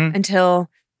is Mhm. until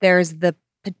there's the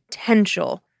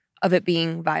potential of it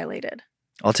being violated.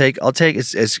 I'll take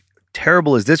as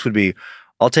terrible as this would be.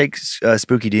 I'll take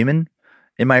Spooky Demon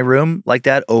in my room like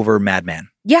that over Madman.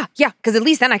 Yeah. Because at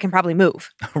least then I can probably move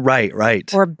Right.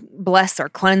 or bless or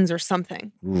cleanse or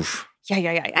something. Oof. Yeah.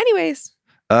 Anyways.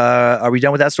 Are we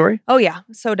done with that story? Oh, yeah.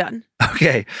 So done.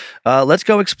 Okay. Let's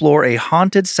go explore a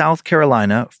haunted South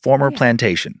Carolina former Yeah.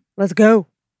 plantation Let's go.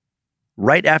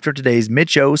 right after today's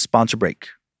Mid-Show sponsor break.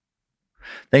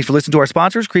 Thanks for listening to our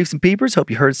sponsors, Creeps and Peepers. Hope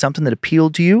you heard something that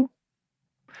appealed to you.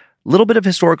 A little bit of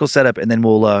historical setup, and then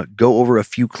we'll go over a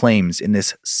few claims in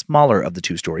this smaller of the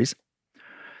two stories.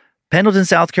 Pendleton,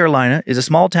 South Carolina is a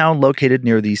small town located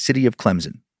near the city of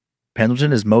Clemson.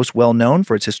 Pendleton is most well known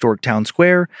for its historic town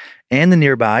square and the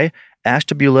nearby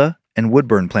Ashtabula and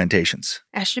Woodburn plantations.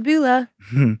 Ashtabula.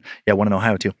 Yeah, one in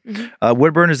Ohio too. Mhm.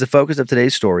 Woodburn is the focus of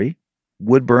today's story.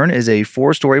 Woodburn is a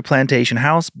 4-story plantation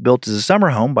house built as a summer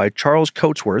home by Charles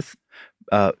Coatsworth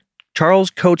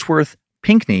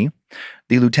Pinckney,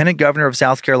 the lieutenant governor of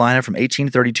South Carolina from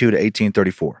 1832 to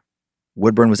 1834.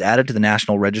 Woodburn was added to the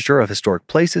National Register of Historic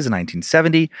Places in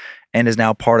 1970 and is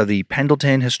now part of the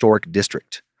Pendleton Historic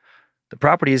District. The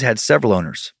property has had several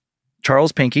owners.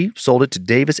 Charles Pinckney sold it to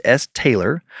Davis S.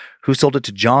 Taylor, who sold it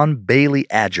to John Bailey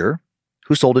Adger,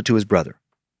 who sold it to his brother.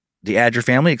 The Adger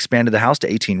family expanded the house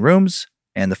to 18 rooms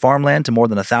and the farmland to more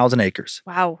than 1,000 acres.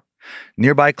 Wow.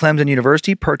 Nearby Clemson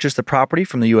University purchased the property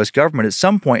from the U.S. government at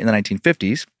some point in the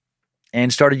 1950s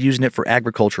and started using it for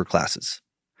agriculture classes.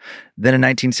 Then in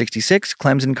 1966,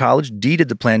 Clemson College deeded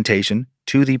the plantation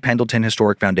to the Pendleton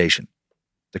Historic Foundation.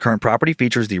 The current property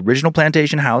features the original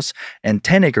plantation house and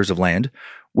 10 acres of land,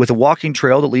 with a walking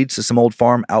trail that leads to some old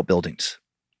farm outbuildings.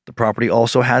 The property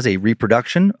also has a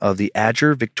reproduction of the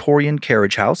Adger Victorian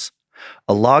carriage house,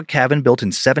 a log cabin built in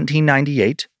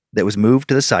 1798 that was moved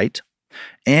to the site,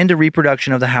 and a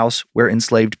reproduction of the house where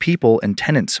enslaved people and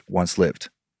tenants once lived.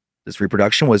 This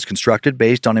reproduction was constructed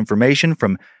based on information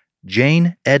from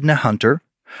Jane Edna Hunter,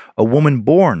 a woman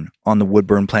born on the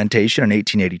Woodburn plantation in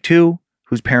 1882,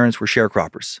 whose parents were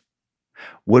sharecroppers.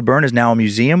 Woodburn is now a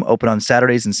museum open on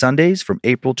Saturdays and Sundays from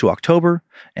April to October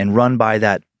and run by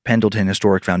that Pendleton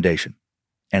Historic Foundation.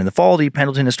 And in the fall, the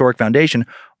Pendleton Historic Foundation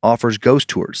offers ghost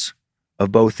tours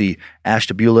of both the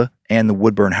Ashtabula and the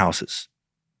Woodburn houses.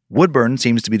 Woodburn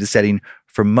seems to be the setting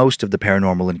for most of the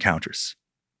paranormal encounters.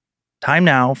 Time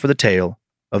now for the tale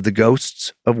of the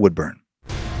ghosts of Woodburn.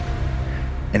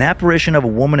 An apparition of a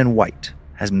woman in white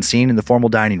has been seen in the formal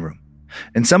dining room,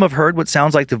 and some have heard what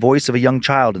sounds like the voice of a young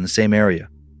child in the same area.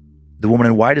 The woman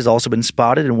in white has also been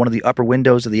spotted in one of the upper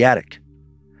windows of the attic.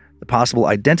 The possible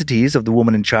identities of the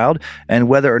woman and child and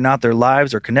whether or not their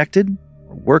lives are connected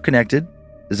or were connected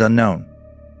is unknown.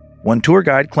 One tour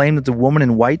guide claimed that the woman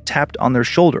in white tapped on their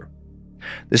shoulder.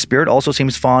 The spirit also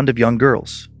seems fond of young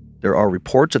girls. There are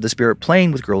reports of the spirit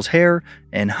playing with girls' hair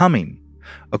and humming,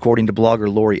 according to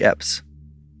blogger Lori Epps.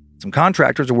 Some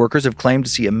contractors or workers have claimed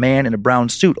to see a man in a brown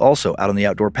suit also out on the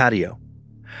outdoor patio.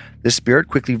 This spirit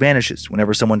quickly vanishes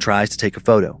whenever someone tries to take a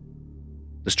photo.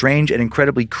 The strange and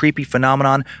incredibly creepy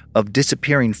phenomenon of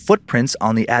disappearing footprints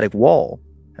on the attic wall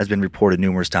has been reported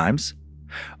numerous times.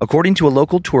 According to a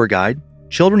local tour guide,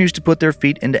 children used to put their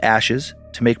feet into ashes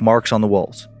to make marks on the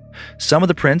walls. Some of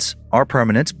the prints are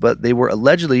permanent, but they were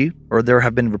allegedly, or there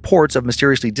have been reports of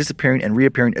mysteriously disappearing and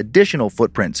reappearing additional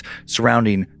footprints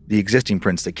surrounding the existing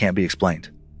prints that can't be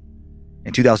explained.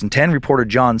 In 2010, reporter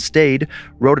John Stade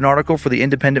wrote an article for the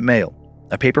Independent Mail,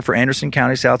 a paper for Anderson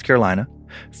County, South Carolina,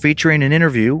 featuring an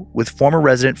interview with former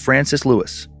resident Frances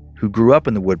Lewis, who grew up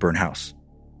in the Woodburn house.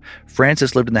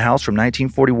 Frances lived in the house from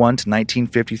 1941 to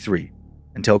 1953,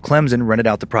 until Clemson rented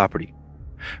out the property.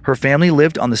 Her family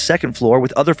lived on the second floor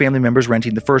with other family members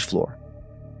renting the first floor.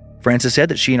 Frances said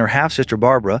that she and her half-sister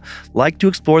Barbara liked to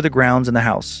explore the grounds in the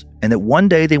house, and that one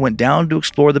day they went down to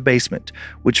explore the basement,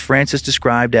 which Frances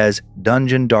described as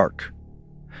dungeon dark.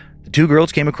 The two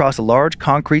girls came across a large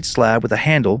concrete slab with a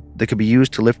handle that could be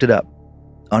used to lift it up.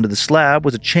 Under the slab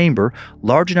was a chamber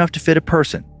large enough to fit a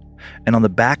person, and on the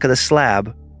back of the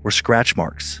slab were scratch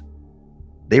marks.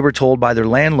 They were told by their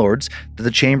landlords that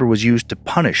the chamber was used to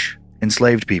punish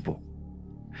enslaved people.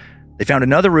 They found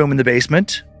another room in the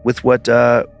basement with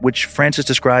which Frances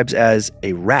describes as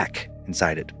a rack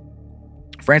inside it.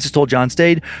 Frances told John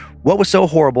Stade, "What was so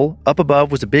horrible, up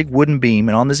above was a big wooden beam,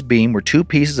 and on this beam were 2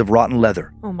 pieces of rotten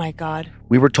leather. Oh my God.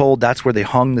 We were told that's where they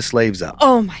hung the slaves up."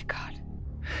 Oh my God.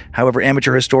 However,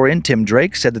 amateur historian Tim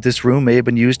Drake said that this room may have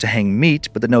been used to hang meat,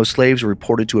 but that no slaves were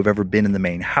reported to have ever been in the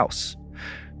main house.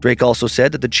 Drake also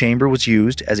said that the chamber was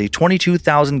used as a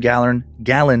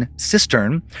 22,000-gallon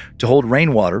cistern to hold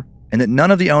rainwater, and that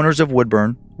none of the owners of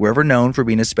Woodburn were ever known for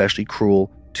being especially cruel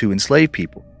to enslaved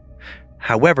people.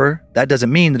 However, that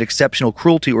doesn't mean that exceptional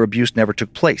cruelty or abuse never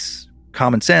took place.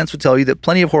 Common sense would tell you that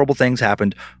plenty of horrible things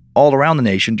happened all around the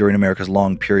nation during America's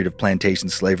long period of plantation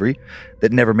slavery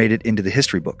that never made it into the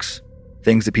history books.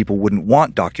 Things that people wouldn't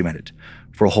want documented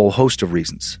for a whole host of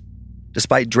reasons.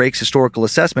 Despite Drake's historical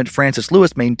assessment, Frances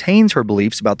Lewis maintains her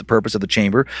beliefs about the purpose of the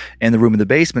chamber and the room in the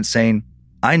basement, saying,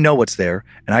 "I know what's there,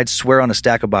 and I'd swear on a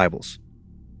stack of Bibles."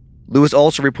 Lewis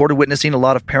also reported witnessing a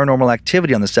lot of paranormal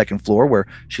activity on the second floor where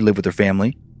she lived with her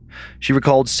family. She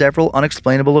recalled several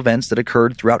unexplainable events that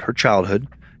occurred throughout her childhood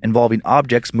involving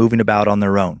objects moving about on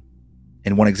their own.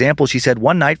 In one example, she said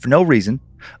one night, for no reason,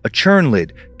 a churn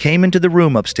lid came into the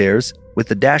room upstairs with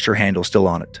the dasher handle still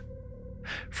on it.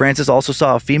 Frances also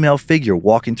saw a female figure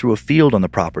walking through a field on the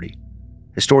property.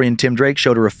 Historian Tim Drake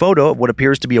showed her a photo of what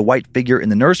appears to be a white figure in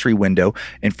the nursery window,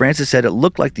 and Frances said it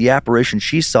looked like the apparition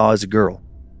she saw as a girl.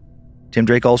 Tim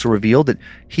Drake also revealed that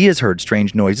he has heard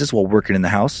strange noises while working in the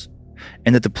house,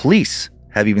 and that the police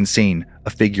have even seen a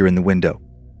figure in the window.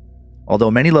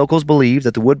 Although many locals believe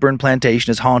that the Woodburn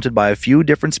plantation is haunted by a few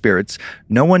different spirits,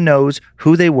 no one knows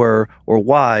who they were or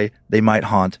why they might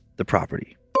haunt the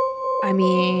property. I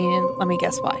mean, let me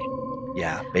guess why.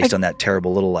 Yeah, based on that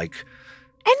terrible little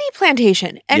Any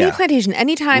plantation,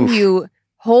 anytime Oof. you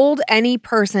hold any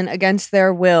person against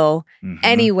their will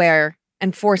anywhere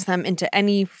and force them into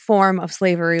any form of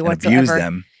slavery and whatsoever. abuse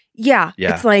them. Yeah,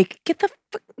 Yeah. it's like, get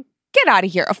out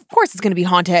of here. Of course it's going to be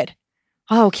haunted.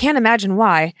 Oh, can't imagine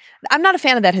why. I'm not a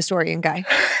fan of that historian guy.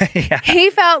 Yeah. He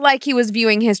felt like he was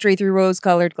viewing history through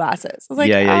rose-colored glasses. I was like,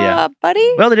 Yeah.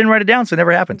 buddy, Well, they didn't write it down, so it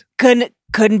never happened.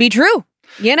 couldn't be true.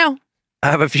 You know,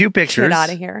 I have a few pictures. get out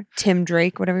of here. Tim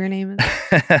Drake, whatever your name is.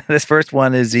 This first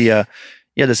one is the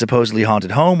supposedly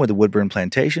haunted home or the Woodburn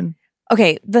plantation.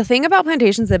 Okay, the thing about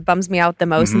plantations that bums me out the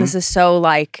most, and this is so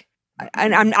like,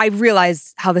 I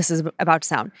realize how this is about to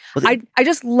sound. Well, I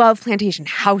just love plantation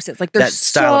houses. Like they're that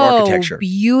style of so architecture.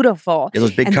 beautiful. Yeah,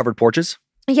 those big And- covered porches.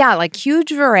 Yeah, like huge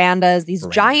verandas, these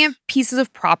giant pieces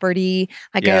of property.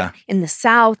 Like Yeah. in the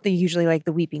South, they usually like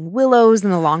the weeping willows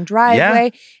and the long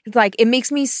driveway. It's like,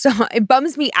 it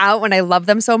bums me out when I love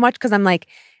them so much because I'm like,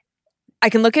 I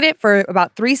can look at it for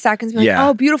about 3 seconds and be like, Yeah.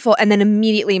 oh, beautiful. And then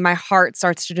immediately my heart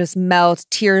starts to just melt,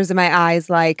 tears in my eyes,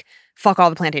 like, fuck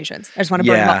all the plantations. I just want to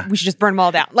burn them all. We should just burn them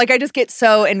all down. Like, I just get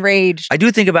so enraged. I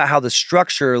do think about how the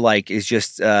structure is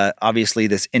just obviously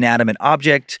this inanimate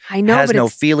object. I know, has but no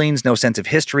it's- feelings, no sense of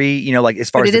history. As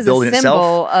far But as it the is building a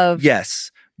symbol itself. of Yes,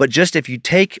 but just if you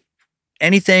take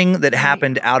anything that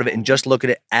happened out of it and just look at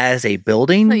it as a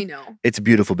building, I know. it's a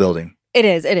beautiful building. It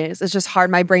is. It's just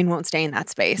hard. My brain won't stay in that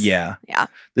space. Yeah. Yeah.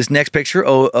 This next picture,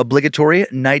 obligatory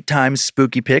nighttime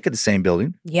spooky pic of the same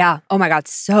building. Yeah. Oh my God.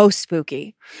 So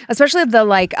spooky. Especially the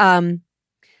I'm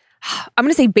going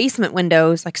to say basement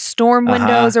windows, like storm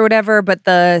windows or whatever, but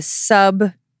the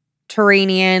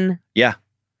subterranean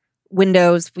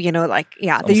windows, they're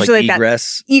Almost usually like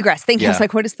egress. that egress. Thank you. I was Yeah.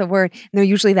 like, what is the word? And they're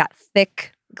usually that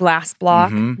thick glass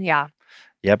block. Mhm. Yeah.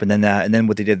 Yep, and then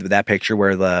what they did with that picture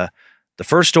where the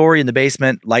first story in the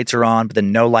basement lights are on, but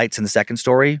then no lights in the second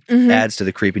story Mhm. adds to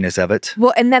the creepiness of it.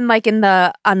 Well, and then like on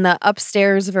the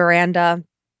upstairs veranda,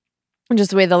 and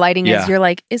just the way the lighting Yeah. is, you're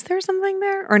like, is there something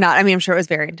there or not? I mean, I'm sure it was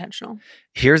very intentional.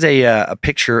 Here's a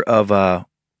picture of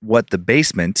what the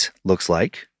basement looks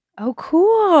like. Oh,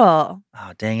 cool.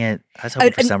 Oh, dang it. I was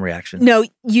hoping for some reaction. No,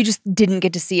 you just didn't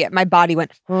get to see it. My body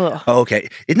went, ugh. Oh, okay.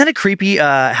 Isn't that a creepy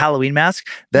Halloween mask?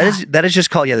 That is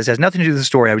just called, this has nothing to do with the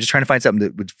story. I was just trying to find something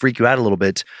that would freak you out a little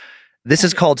bit. This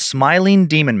is called Smiling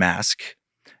Demon Mask.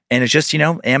 And it's just,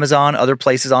 Amazon, other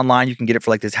places online, you can get it for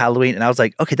like this Halloween. And I was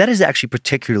like, okay, that is actually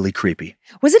particularly creepy.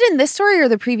 Was it in this story or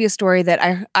the previous story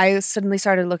that I suddenly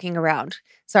started looking around?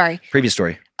 Sorry. Previous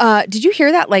story. Did you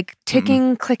hear that like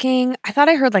ticking, clicking? I thought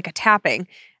I heard like a tapping.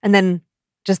 And then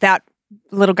just that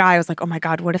little guy, I was like, oh my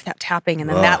God, what if that tapping? And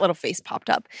then that little face popped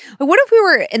up. But what if we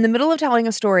were in the middle of telling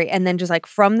a story and then just like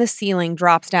from the ceiling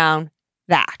drops down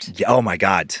that? Yeah, oh my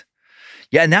God.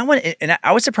 Yeah, and that one, and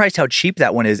I was surprised how cheap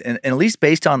that one is. And at least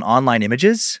based on online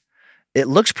images, it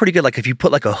looks pretty good. Like if you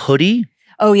put like a hoodie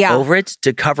Oh yeah. over it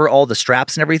to cover all the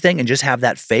straps and everything and just have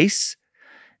that face,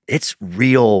 it's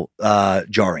real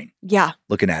jarring Yeah.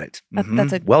 looking at it.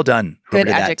 That's a well done. good Whoever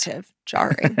did that. adjective.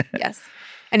 Jarring. Yes.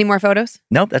 Any more photos?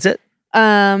 Nope, that's it.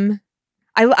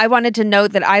 I wanted to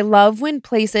note that I love when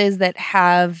places that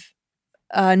have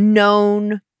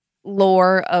known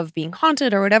lore of being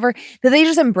haunted or whatever, that they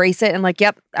just embrace it and like,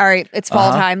 yep, all right, it's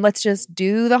fall time. Let's just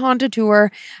do the haunted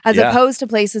tour, as opposed to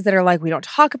places that are like, we don't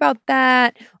talk about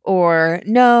that, or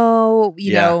no,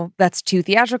 you know, that's too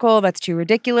theatrical, that's too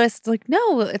ridiculous. It's like,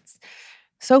 no, it's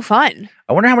so fun.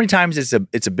 I wonder how many times it's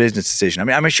a business decision.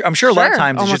 I mean, I'm sure a lot of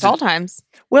times, almost it's just all times.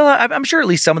 Well, I'm sure at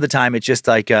least some of the time it's just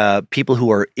like people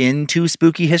who are into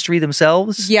spooky history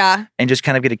themselves, Yeah, and just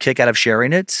kind of get a kick out of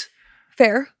sharing it.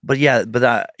 fair. But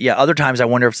other times I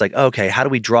wonder if it's like, okay, how do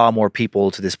we draw more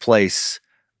people to this place,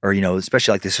 or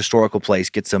especially like this historical place,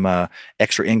 get some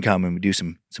extra income, and we do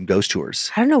some ghost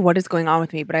tours. I don't know what is going on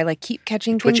with me, but I like keep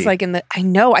catching things Twitchy. like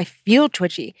I feel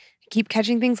twitchy. I keep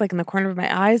catching things like in the corner of my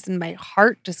eyes, and my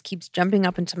heart just keeps jumping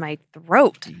up into my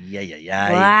throat. Yeah.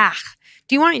 Blah.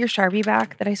 Do you want your Sharpie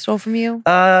back that I stole from you?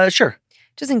 Sure.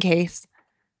 Just in case.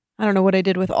 I don't know what I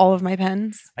did with all of my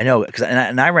pens. I know,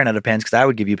 and I ran out of pens because I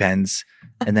would give you pens,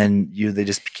 and then they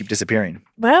just keep disappearing.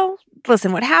 Well,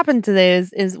 listen, what happened to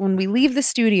this is when we leave the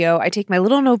studio, I take my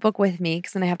little notebook with me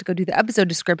because then I have to go do the episode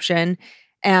description,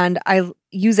 and I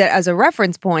use it as a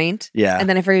reference point. Yeah. And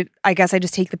then I guess I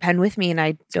just take the pen with me and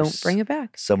I don't bring it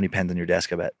back. So many pens on your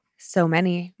desk, I bet. So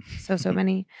many. So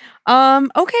many.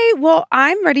 Okay, well,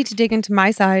 I'm ready to dig into my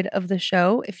side of the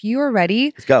show. If you are ready,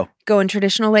 Let's go. go in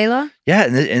traditional Layla. Yeah,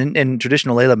 and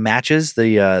traditional Layla matches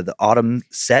the autumn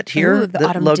set here. Ooh, the that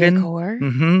autumn Logan decor.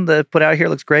 The put out here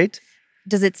looks great.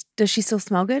 Does she still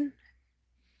smell good?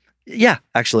 Yeah,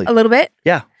 actually. A little bit?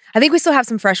 Yeah. I think we still have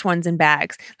some fresh ones in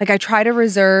bags. Like I try to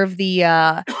reserve the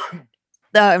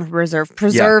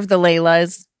preserve the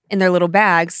Laylas in their little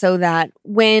bags so that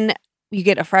when you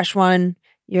get a fresh one,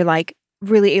 you're like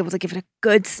really able to give it a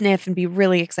good sniff and be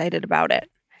really excited about it.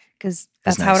 Because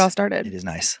that's how it all started. It is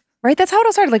nice. Right? That's how it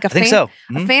all started. Like I think so.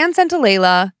 A fan sent a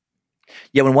Layla.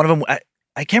 Yeah, when one of them,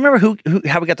 I can't remember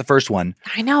how we got the first one.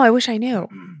 I know. I wish I knew.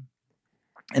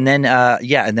 And then,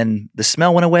 and then the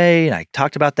smell went away, and I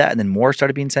talked about that, and then more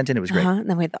started being sent in. It was great. And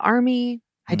then we had the army.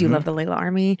 I do love the Layla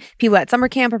army. People at summer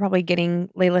camp are probably getting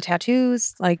Layla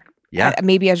tattoos. Like, Yeah.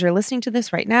 maybe as you're listening to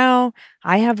this right now,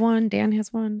 I have one. Dan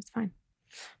has one. It's fine.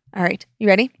 All right. You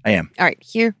ready? I am. All right.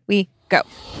 Here we go.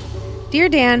 Dear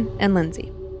Dan and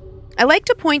Lindsay, I like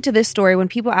to point to this story when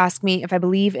people ask me if I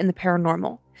believe in the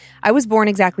paranormal. I was born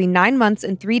exactly 9 months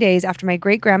and 3 days after my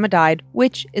great-grandma died,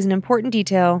 which is an important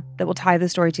detail that will tie the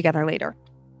story together later.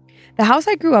 The house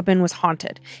I grew up in was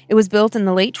haunted. It was built in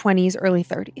the late 20s, early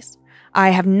 30s. I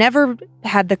have never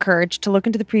had the courage to look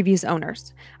into the previous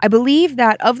owners. I believe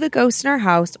that of the ghosts in our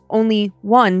house, only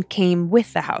one came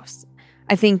with the house.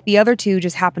 I think the other two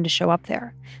just happened to show up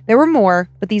there. There were more,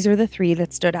 but these are the three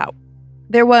that stood out.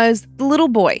 There was the little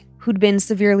boy who'd been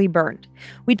severely burned.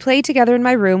 We'd play together in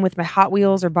my room with my Hot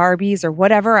Wheels or Barbies or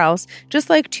whatever else, just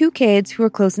like two kids who were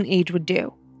close in age would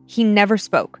do. He never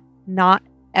spoke. Not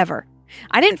ever.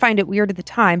 I didn't find it weird at the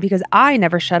time because I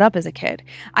never shut up as a kid.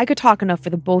 I could talk enough for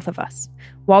the both of us.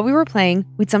 While we were playing,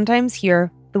 we'd sometimes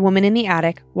hear the woman in the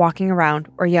attic walking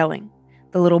around or yelling.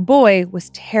 The little boy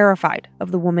was terrified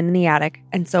of the woman in the attic,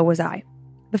 and so was I.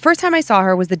 The first time I saw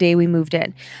her was the day we moved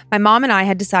in. My mom and I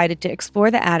had decided to explore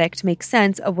the attic to make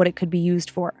sense of what it could be used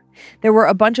for. There were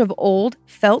a bunch of old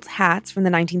felt hats from the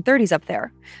 1930s up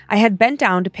there. I had bent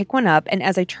down to pick one up, and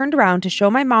as I turned around to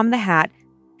show my mom the hat,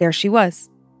 there she was,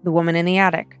 the woman in the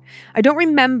attic. I don't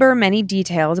remember many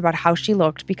details about how she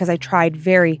looked because I tried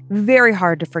very, very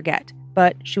hard to forget,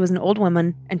 but she was an old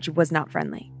woman and she was not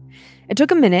friendly. It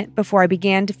took a minute before I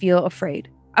began to feel afraid.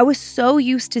 I was so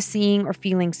used to seeing or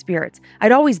feeling spirits.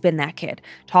 I'd always been that kid,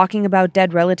 talking about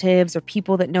dead relatives or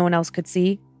people that no one else could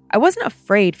see. I wasn't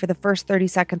afraid for the first 30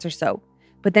 seconds or so,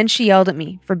 but then she yelled at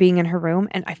me for being in her room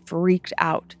and I freaked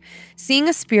out. Seeing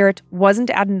a spirit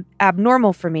wasn't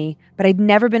abnormal for me, but I'd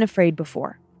never been afraid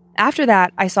before. After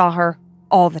that, I saw her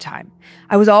all the time.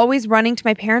 I was always running to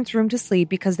my parents' room to sleep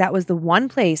because that was the one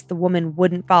place the woman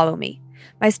wouldn't follow me.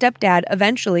 My stepdad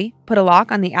eventually put a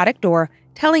lock on the attic door,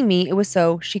 telling me it was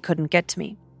so she couldn't get to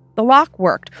me. The lock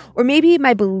worked, or maybe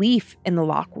my belief in the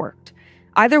lock worked.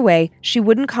 Either way, she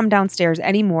wouldn't come downstairs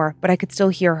anymore, but I could still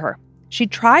hear her. She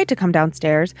tried to come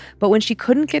downstairs, but when she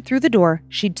couldn't get through the door,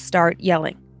 she'd start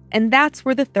yelling. And that's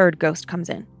where the third ghost comes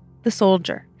in, the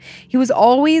soldier. He was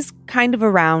always kind of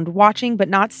around, watching but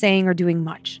not saying or doing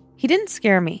much. He didn't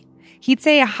scare me. He'd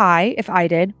say a hi if I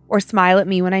did, or smile at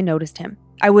me when I noticed him.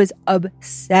 I was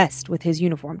obsessed with his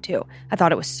uniform too. I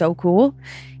thought it was so cool.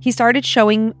 He started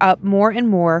showing up more and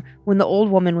more when the old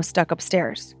woman was stuck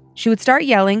upstairs. She would start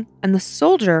yelling, and the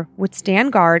soldier would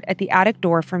stand guard at the attic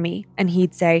door for me, and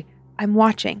he'd say, "I'm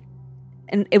watching."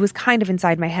 And it was kind of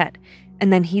inside my head.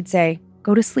 And then he'd say,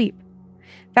 "Go to sleep."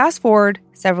 Fast forward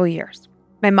several years.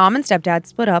 My mom and stepdad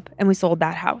split up, and we sold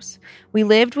that house. We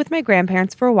lived with my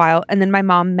grandparents for a while, and then my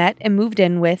mom met and moved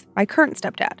in with my current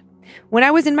stepdad. When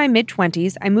I was in my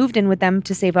mid-20s, I moved in with them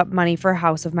to save up money for a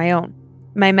house of my own.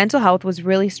 My mental health was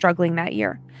really struggling that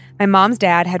year. My mom's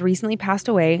dad had recently passed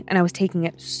away, and I was taking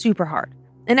it super hard.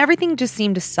 And everything just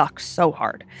seemed to suck so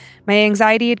hard. My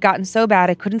anxiety had gotten so bad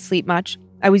I couldn't sleep much.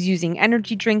 I was using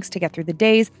energy drinks to get through the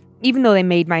days, even though they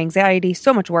made my anxiety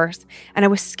so much worse, and I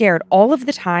was scared all of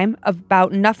the time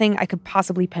about nothing I could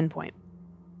possibly pinpoint.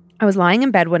 I was lying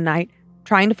in bed one night,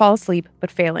 trying to fall asleep,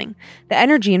 but failing. The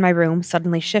energy in my room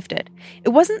suddenly shifted. It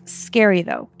wasn't scary,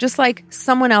 though, just like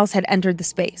someone else had entered the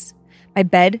space. My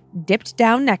bed dipped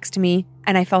down next to me,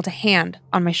 and I felt a hand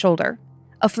on my shoulder.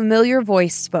 A familiar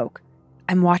voice spoke.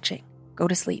 "I'm watching. Go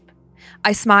to sleep."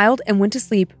 I smiled and went to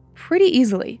sleep pretty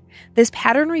easily. This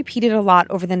pattern repeated a lot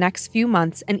over the next few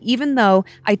months, and even though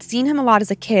I'd seen him a lot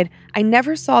as a kid, I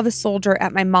never saw the soldier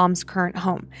at my mom's current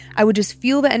home. I would just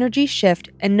feel the energy shift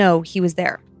and know he was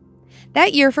there.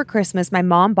 That year for Christmas, my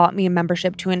mom bought me a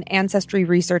membership to an ancestry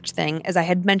research thing, as I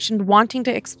had mentioned wanting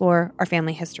to explore our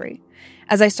family history.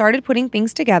 As I started putting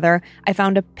things together, I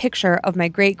found a picture of my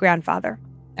great-grandfather.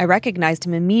 I recognized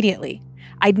him immediately.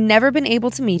 I'd never been able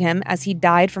to meet him, as he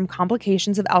died from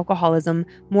complications of alcoholism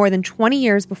more than 20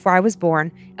 years before I was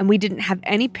born, and we didn't have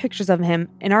any pictures of him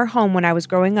in our home when I was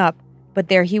growing up. But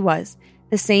there he was,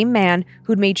 the same man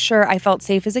who'd made sure I felt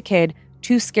safe as a kid,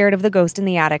 too scared of the ghost in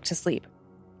the attic to sleep.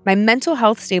 My mental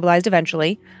health stabilized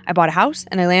eventually. I bought a house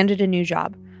and I landed a new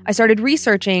job. I started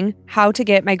researching how to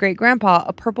get my great-grandpa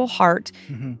a Purple Heart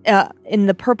in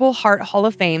the Purple Heart Hall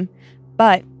of Fame,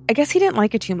 but I guess he didn't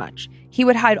like it too much. He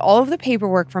would hide all of the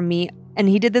paperwork from me, and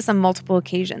he did this on multiple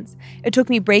occasions. It took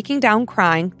me breaking down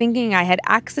crying, thinking I had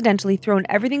accidentally thrown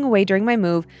everything away during my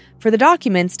move, for the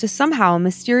documents to somehow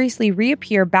mysteriously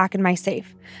reappear back in my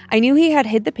safe. I knew he had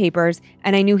hid the papers,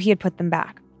 and I knew he had put them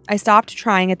back. I stopped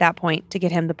trying at that point to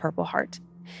get him the Purple Heart.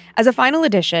 As a final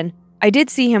addition, I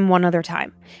did see him one other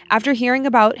time. After hearing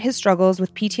about his struggles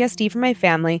with PTSD from my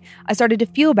family, I started to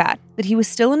feel bad that he was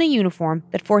still in a uniform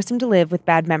that forced him to live with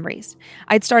bad memories.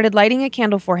 I'd started lighting a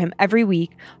candle for him every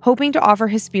week, hoping to offer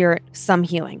his spirit some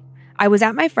healing. I was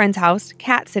at my friend's house,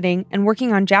 cat-sitting and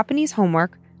working on Japanese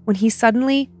homework, when he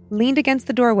suddenly leaned against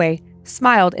the doorway,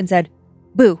 smiled, and said,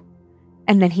 "Boo."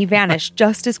 And then he vanished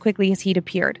just as quickly as he'd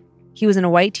appeared. He was in a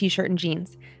white t-shirt and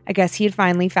jeans. I guess he had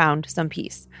finally found some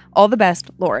peace. All the best,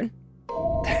 Lauren.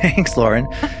 Thanks, Lauren.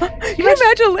 Can you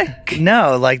imagine?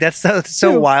 No, like that's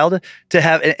so wild to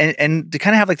have and to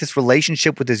kind of have like this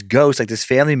relationship with this ghost, like this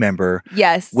family member.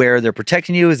 Yes. Where they're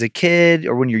protecting you as a kid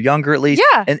or when you're younger at least.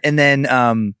 Yeah. And then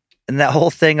and that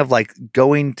whole thing of like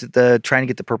going to trying to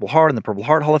get the Purple Heart and the Purple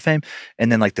Heart Hall of Fame,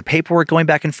 and then like the paperwork going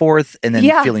back and forth, and then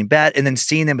feeling bad, and then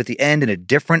seeing them at the end in a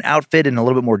different outfit and a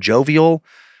little bit more jovial.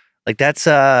 Like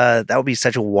that would be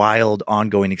such a wild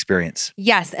ongoing experience.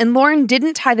 Yes. And Lauren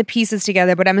didn't tie the pieces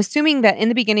together, but I'm assuming that in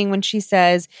the beginning when she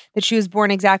says that she was born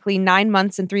exactly 9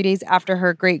 months and 3 days after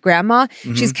her great grandma,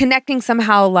 she's connecting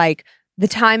somehow like the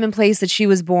time and place that she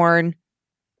was born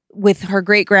with her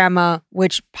great grandma,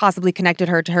 which possibly connected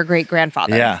her to her great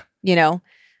grandfather. Yeah. You know,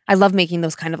 I love making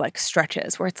those kind of like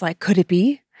stretches where it's like, could it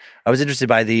be? I was interested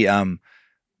by the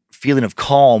feeling of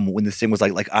calm when this thing was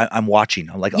like I'm watching.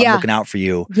 I'm like, I'm looking out for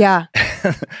you. Yeah.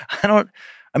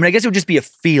 I guess it would just be a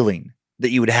feeling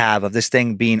that you would have of this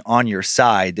thing being on your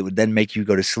side that would then make you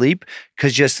go to sleep.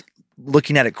 Because just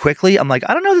looking at it quickly, I'm like,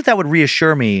 I don't know that would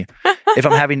reassure me if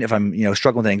I'm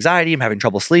struggling with anxiety, I'm having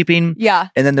trouble sleeping. Yeah.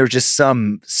 And then there's just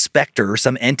some specter,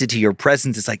 some entity or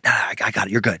presence. It's like, nah, I got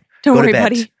it. You're good. Don't go worry, to bed.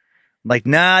 buddy. Like,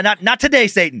 nah, not today,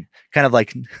 Satan. Kind of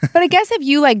like. But I guess if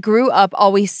you like grew up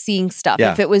always seeing stuff,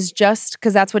 Yeah. if it was just,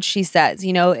 because that's what she says,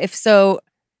 you know, if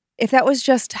that was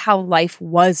just how life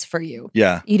was for you,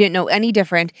 Yeah. you didn't know any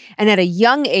different. And at a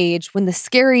young age, when the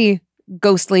scary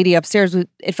ghost lady upstairs,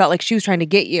 it felt like she was trying to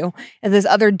get you, and this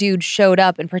other dude showed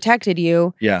up and protected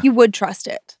you, Yeah. you would trust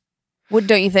it.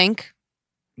 Don't you think?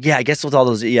 Yeah, I guess with all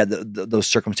those, those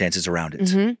circumstances around it.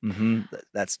 Mm-hmm.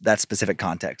 That specific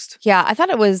context. Yeah, I thought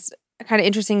it was kind of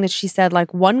interesting that she said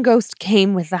like one ghost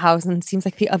came with the house and it seems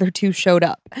like the other two showed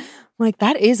up. I'm like,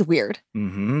 that is weird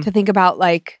to think about.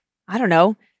 Like, I don't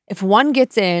know, if one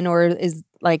gets in or is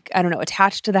like, I don't know,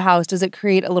 attached to the house, does it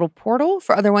create a little portal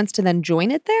for other ones to then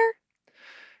join it there?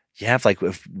 Yeah,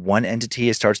 if one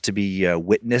entity starts to be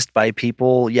witnessed by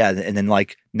people, and then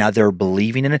like now they're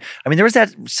believing in it. I mean, there was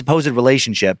that supposed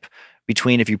relationship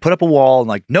between if you put up a wall and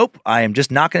like, nope, I am just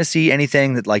not going to see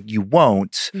anything, that like you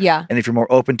won't. Yeah. And if you're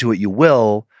more open to it, you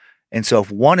will. And so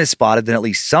if one is spotted, then at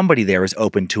least somebody there is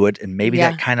open to it. And maybe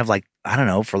that kind of like, I don't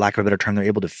know, for lack of a better term, they're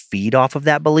able to feed off of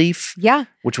that belief. Yeah.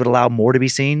 Which would allow more to be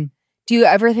seen. Do you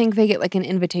ever think they get like an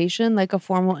invitation, like a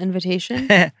formal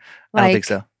invitation? I don't think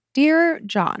so. Dear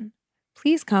John,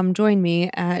 please come join me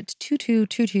at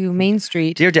 2222 Main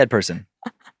Street. Dear dead person,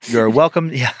 you're welcome.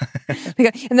 Yeah.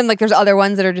 And then like there's other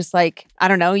ones that are just like, I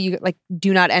don't know, you like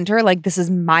do not enter. Like this is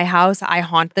my house. I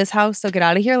haunt this house. So get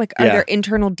out of here. Like are there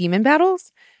internal demon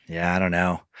battles? Yeah, I don't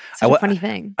know. Such a funny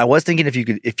thing. I was thinking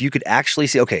if you could actually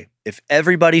see, okay, if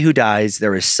everybody who dies,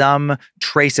 there is some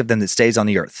trace of them that stays on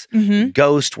the earth. Mm-hmm.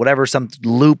 Ghost, whatever, some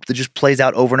loop that just plays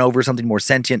out over and over, something more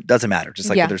sentient, doesn't matter. Just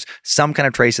like if there's some kind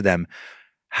of trace of them.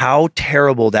 How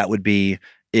terrible that would be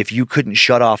if you couldn't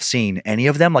shut off seeing any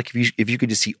of them. Like if you could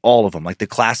just see all of them, like the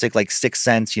classic like Sixth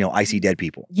Sense, I see dead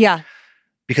people. Yeah.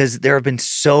 Because there have been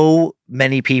so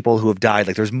many people who have died.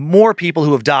 Like there's more people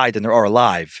who have died than there are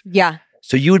alive. Yeah.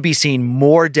 So you would be seeing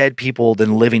more dead people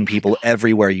than living people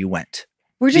everywhere you went.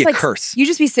 We're just like, curse. You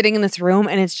just be sitting in this room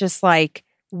and it's just like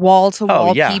wall to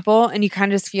wall people. And you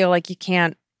kind of just feel like you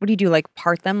can't, what do you do? Like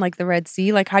part them like the Red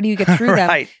Sea? Like how do you get through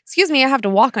them? Excuse me, I have to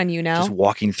walk on you now. Just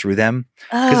walking through them.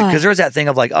 Because there's that thing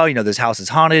of like, this house is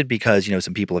haunted because,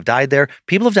 some people have died there.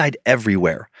 People have died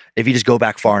everywhere if you just go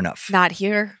back far enough. Not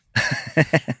here.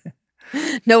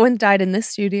 No one died in this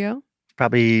studio.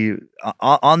 Probably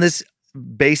on this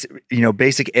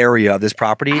basic area of this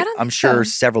property, I'm sure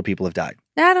several people have died.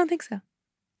 No, I don't think so.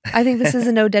 I think this is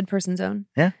a no dead person zone.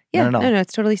 Yeah? Yeah. No,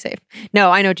 it's totally safe.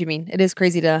 No, I know what you mean. It is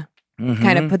crazy to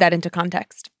kind of put that into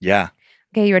context. Yeah.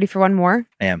 Okay, you ready for one more?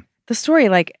 I am. The story,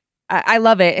 like, I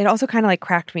love it. It also kind of like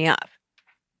cracked me up.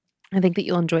 I think that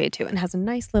you'll enjoy it too. And has a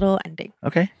nice little ending.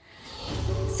 Okay.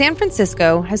 San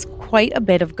Francisco has quite a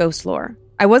bit of ghost lore.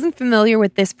 I wasn't familiar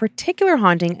with this particular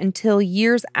haunting until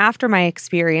years after my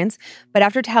experience, but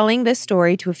after telling this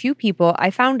story to a few people, I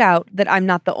found out that I'm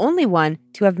not the only one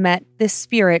to have met this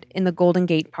spirit in the Golden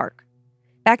Gate Park.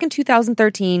 Back in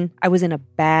 2013, I was in a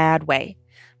bad way.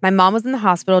 My mom was in the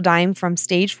hospital dying from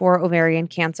stage 4 ovarian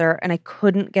cancer, and I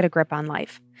couldn't get a grip on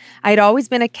life. I had always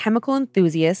been a chemical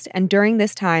enthusiast, and during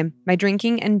this time, my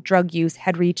drinking and drug use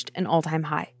had reached an all-time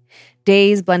high.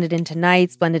 Days blended into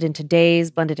nights, blended into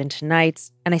days, blended into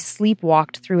nights, and I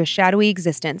sleepwalked through a shadowy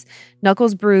existence,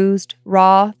 knuckles bruised,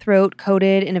 raw, throat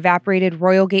coated in evaporated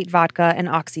Royal Gate vodka and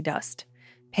oxy dust.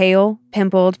 Pale,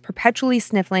 pimpled, perpetually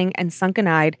sniffling and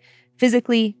sunken-eyed,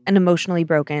 physically and emotionally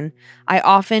broken, I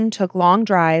often took long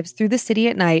drives through the city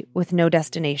at night with no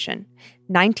destination.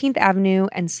 19th Avenue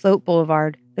and Sloat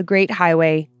Boulevard, the Great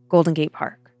Highway, Golden Gate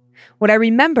Park. What I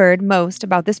remembered most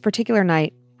about this particular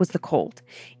night was the cold.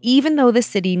 Even though the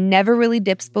city never really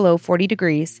dips below 40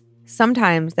 degrees,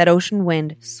 sometimes that ocean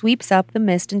wind sweeps up the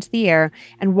mist into the air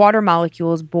and water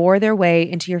molecules bore their way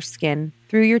into your skin,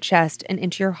 through your chest, and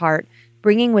into your heart,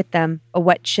 bringing with them a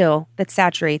wet chill that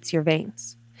saturates your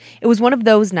veins. It was one of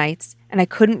those nights, and I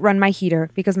couldn't run my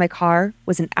heater because my car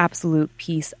was an absolute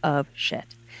piece of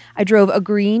shit. I drove a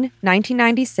green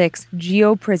 1996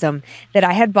 Geo Prism that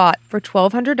I had bought for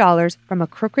 $1,200 from a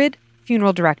crooked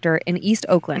funeral director in East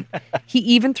Oakland. He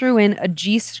even threw in a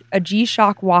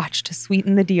G-Shock watch to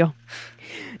sweeten the deal.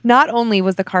 Not only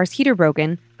was the car's heater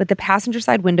broken, but the passenger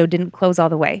side window didn't close all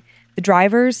the way. The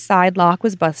driver's side lock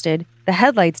was busted, the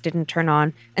headlights didn't turn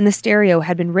on, and the stereo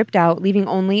had been ripped out, leaving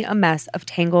only a mess of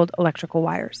tangled electrical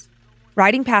wires.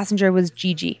 Riding passenger was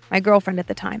Gigi, my girlfriend at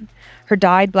the time. Her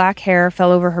dyed black hair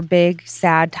fell over her big,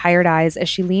 sad, tired eyes as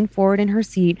she leaned forward in her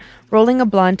seat, rolling a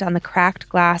blunt on the cracked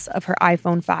glass of her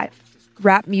iPhone 5.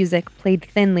 Rap music played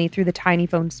thinly through the tiny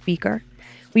phone speaker.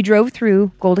 We drove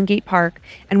through Golden Gate Park,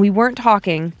 and we weren't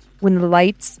talking when the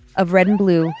lights of red and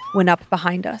blue went up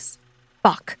behind us.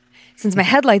 Fuck. Since my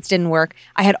headlights didn't work,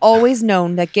 I had always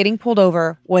known that getting pulled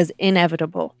over was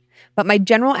inevitable. But my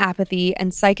general apathy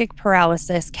and psychic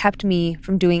paralysis kept me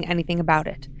from doing anything about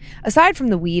it. Aside from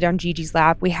the weed on Gigi's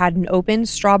lap, we had an open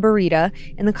straw burrito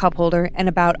in the cup holder and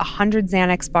about 100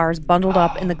 Xanax bars bundled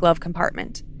up in the glove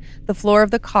compartment. The floor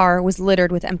of the car was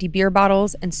littered with empty beer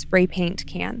bottles and spray paint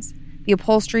cans. The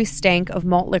upholstery stank of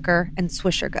malt liquor and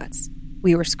Swisher guts.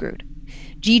 We were screwed.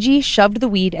 Gigi shoved the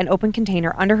weed and open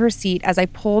container under her seat as I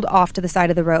pulled off to the side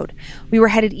of the road. We were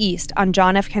headed east on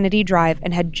John F. Kennedy Drive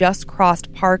and had just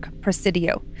crossed Park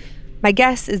Presidio. My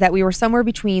guess is that we were somewhere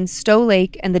between Stowe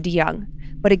Lake and the DeYoung,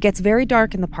 but it gets very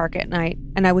dark in the park at night,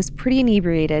 and I was pretty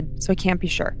inebriated, so I can't be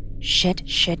sure. Shit.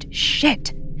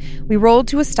 We rolled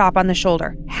to a stop on the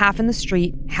shoulder, half in the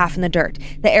street, half in the dirt.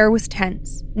 The air was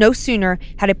tense. No sooner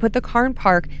had I put the car in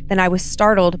park than I was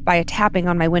startled by a tapping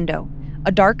on my window.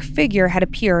 A dark figure had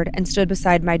appeared and stood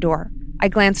beside my door. I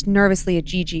glanced nervously at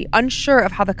Gigi, unsure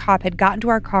of how the cop had gotten to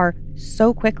our car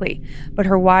so quickly, but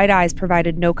her wide eyes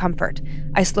provided no comfort.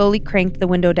 I slowly cranked the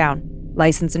window down.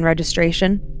 License and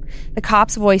registration? The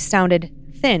cop's voice sounded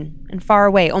thin and far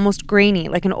away, almost grainy,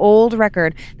 like an old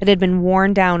record that had been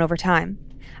worn down over time.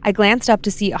 I glanced up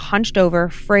to see a hunched-over,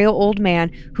 frail old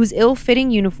man whose ill-fitting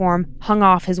uniform hung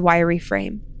off his wiry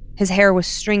frame. His hair was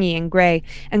stringy and gray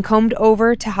and combed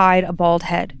over to hide a bald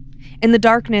head. In the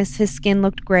darkness, his skin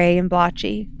looked gray and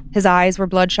blotchy. His eyes were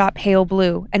bloodshot pale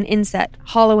blue and inset,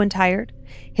 hollow and tired.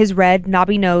 His red,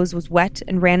 knobby nose was wet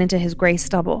and ran into his gray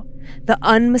stubble. The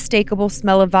unmistakable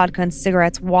smell of vodka and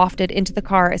cigarettes wafted into the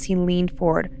car as he leaned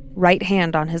forward, right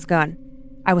hand on his gun.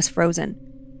 I was frozen.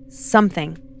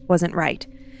 Something wasn't right.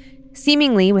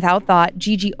 Seemingly without thought,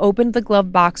 Gigi opened the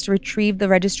glove box to retrieve the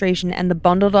registration, and the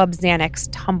bundled up Xanax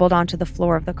tumbled onto the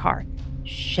floor of the car.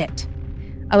 Shit.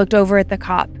 I looked over at the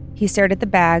cop. He stared at the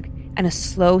bag, and a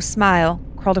slow smile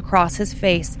curled across his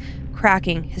face,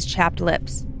 cracking his chapped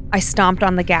lips. I stomped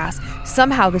on the gas.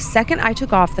 Somehow, the second I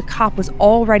took off, the cop was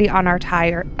already on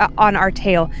our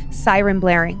tail, siren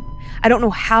blaring. I don't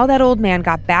know how that old man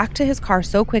got back to his car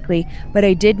so quickly, but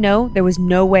I did know there was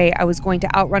no way I was going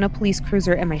to outrun a police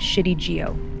cruiser in my shitty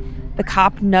Geo. The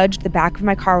cop nudged the back of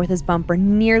my car with his bumper,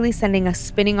 nearly sending us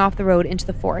spinning off the road into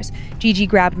the forest. Gigi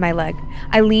grabbed my leg.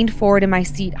 I leaned forward in my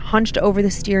seat, hunched over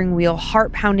the steering wheel,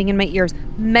 heart pounding in my ears,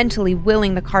 mentally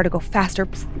willing the car to go faster.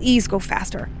 Please go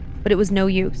faster. But it was no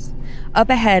use. Up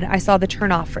ahead, I saw the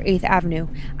turnoff for 8th Avenue.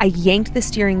 I yanked the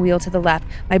steering wheel to the left.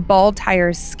 My bald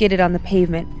tires skidded on the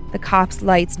pavement. The cop's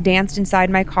lights danced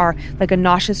inside my car like a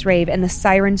nauseous rave, and the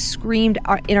siren screamed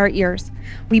in our ears.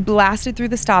 We blasted through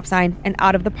the stop sign and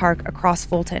out of the park across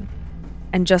Fulton.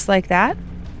 And just like that,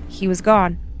 he was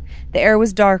gone. The air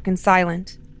was dark and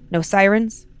silent. No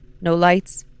sirens, no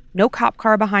lights, no cop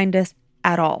car behind us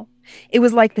at all. It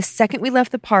was like the second we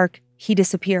left the park, he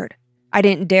disappeared. I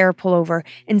didn't dare pull over.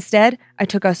 Instead, I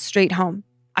took us straight home.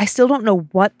 I still don't know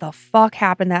what the fuck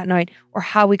happened that night or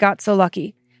how we got so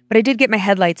lucky, but I did get my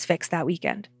headlights fixed that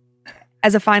weekend.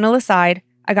 As a final aside,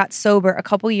 I got sober a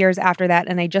couple years after that,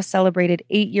 and I just celebrated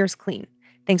 8 years clean.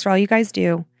 Thanks for all you guys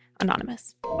do.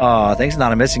 Anonymous. Oh, thanks,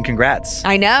 Anonymous, and congrats.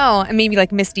 I know. And maybe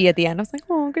like Misty at the end. I was like,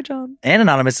 oh, good job. And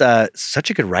Anonymous, such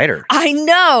a good writer. I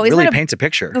know. Really paints a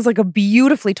picture. It was like a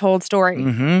beautifully told story.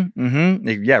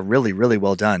 Yeah, really, really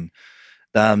well done.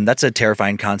 That's a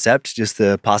terrifying concept, just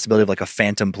the possibility of like a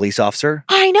phantom police officer.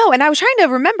 I know. And I was trying to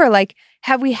remember, like,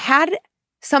 have we had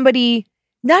somebody,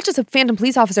 not just a phantom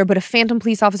police officer, but a phantom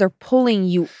police officer pulling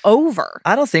you over?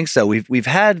 I don't think so. We've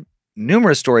had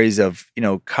numerous stories of,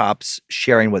 cops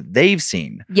sharing what they've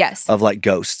seen. Yes. Of like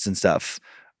ghosts and stuff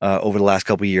over the last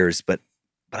couple of years. But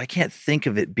I can't think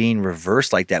of it being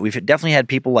reversed like that. We've definitely had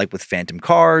people like with phantom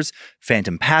cars,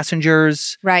 phantom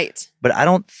passengers. Right. But I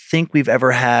don't think we've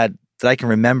ever had, that I can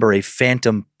remember, a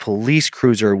phantom police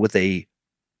cruiser with a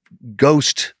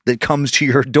ghost that comes to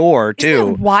your door too.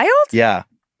 Isn't that wild? Yeah.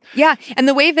 Yeah. And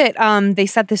the way that they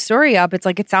set this story up, it's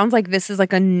like, it sounds like this is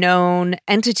like a known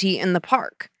entity in the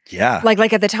park. Yeah.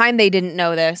 Like at the time they didn't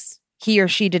know this. He or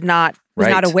she was not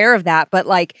aware of that. But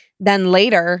like then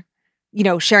later,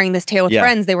 sharing this tale with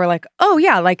friends, they were like, oh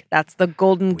yeah, like that's the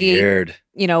Golden Gate,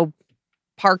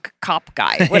 park cop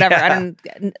guy, whatever.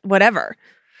 Whatever.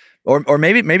 Or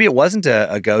maybe it wasn't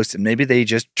a ghost, and maybe they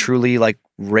just truly like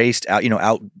raced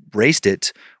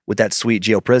it with that sweet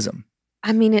Geo Prism.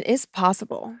 I mean, it is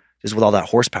possible. Just with all that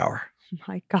horsepower. Oh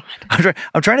my God.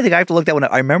 I'm trying to think. I have to look that one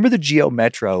up. I remember the Geo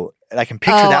Metro, and I can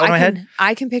picture that one in my head.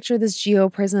 I can picture this Geo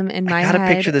Prism in my head. I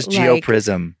gotta picture this Geo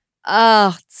Prism.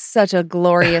 Oh, such a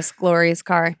glorious, glorious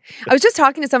car. I was just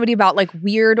talking to somebody about like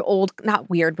not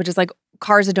weird, but just like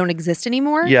cars that don't exist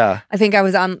anymore. Yeah. I think I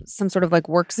was on some sort of like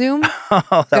work Zoom. That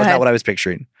was not what I was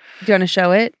picturing. Do you want to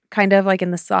show it? Kind of like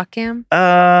in the sock cam?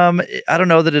 I don't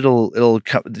know that it'll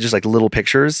come, just like little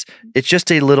pictures. It's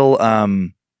just a little,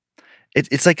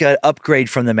 it's like an upgrade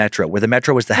from the Metro, where the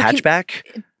Metro was the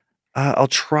hatchback. I'll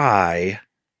try.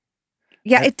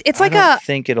 Yeah, it's like I don't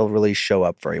think it'll really show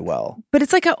up very well. But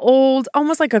it's like an old,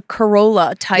 almost like a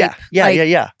Corolla type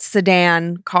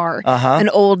sedan car. An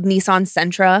old Nissan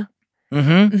Sentra.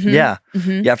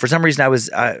 Yeah. For some reason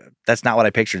that's not what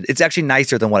I pictured. It's actually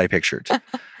nicer than what I pictured.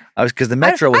 Because the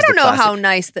Metro was I don't know classic. how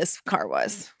nice this car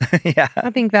was. Yeah.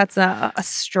 I think that's a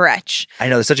stretch. I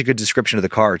know. There's such a good description of the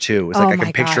car too. It's like I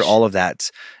can picture all of that.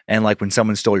 And like when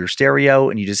someone stole your stereo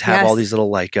and you just have all these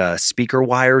little like speaker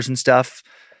wires and stuff.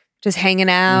 just hanging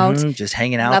out. Just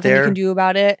hanging out Nothing there. you can do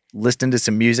about it. Listening to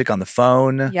some music on the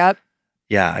phone. Yep.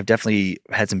 Yeah, I've definitely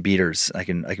had some beaters. I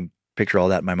can picture all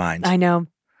that in my mind. I know.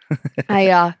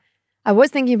 I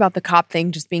was thinking about the cop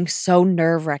thing just being so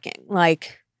nerve-wracking.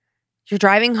 Like, you're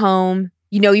driving home,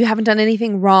 you haven't done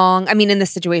anything wrong. I mean, in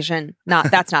this situation,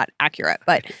 that's not accurate,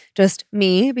 but just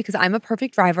me, because I'm a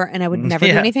perfect driver and I would never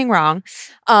do anything wrong.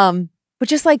 But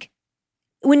just like,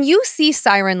 when you see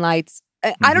siren lights,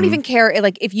 I don't even care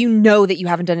like if you know that you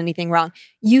haven't done anything wrong.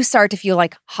 You start to feel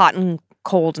like hot and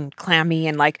cold and clammy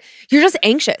and like you're just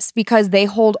anxious because they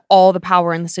hold all the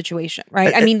power in the situation,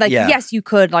 right? I mean, like, yes, you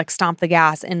could like stomp the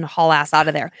gas and haul ass out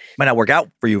of there. Might not work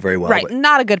out for you very well. Right. But...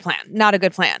 Not a good plan. Not a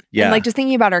good plan. Yeah. And like just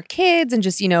thinking about our kids and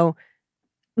just,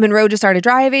 Monroe just started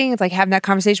driving. It's like having that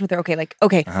conversation with her.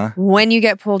 Okay, when you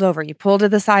get pulled over, you pull to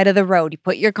the side of the road, you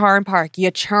put your car in park,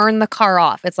 you turn the car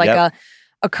off. It's like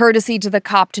a courtesy to the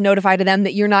cop to notify to them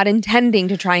that you're not intending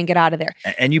to try and get out of there.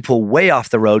 And you pull way off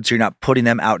the road so you're not putting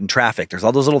them out in traffic. There's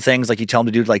all those little things like you tell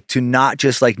them to do, like to not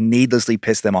just like needlessly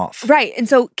piss them off. Right. And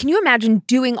so can you imagine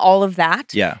doing all of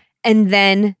that? Yeah. And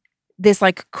then this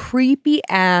like creepy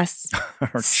ass,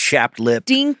 chapped lip,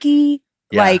 stinky,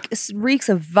 like reeks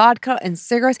of vodka and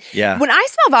cigarettes. Yeah. When I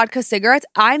smell vodka cigarettes,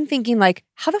 I'm thinking like,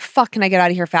 how the fuck can I get out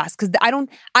of here fast? Because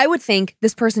I would think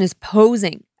this person is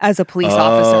posing as a police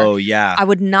officer. Oh, yeah. I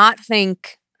would not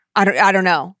think, I don't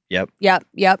know. Yep.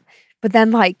 But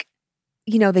then like,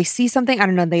 they see something. I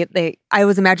don't know. I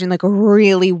was imagining like a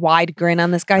really wide grin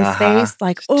on this guy's face.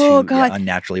 Like, oh God.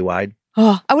 Unnaturally wide.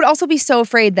 Oh, I would also be so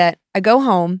afraid that I go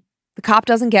home, the cop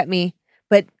doesn't get me,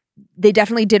 but they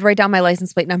definitely did write down my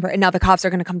license plate number, and now the cops are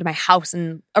going to come to my house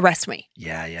and arrest me.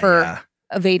 For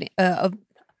evading.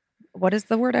 What is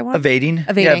the word I want? Evading.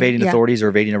 Yeah, evading authorities or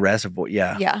evading arrest.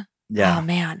 Yeah. Oh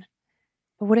man.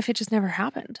 But what if it just never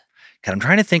happened? God, I'm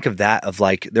trying to think of that. Of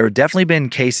like, there have definitely been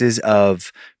cases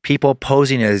of people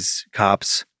posing as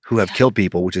cops who have killed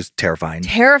people, which is terrifying.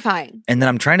 And then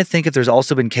I'm trying to think if there's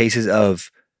also been cases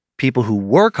of people who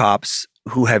were cops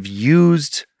who have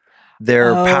used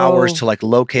their powers to like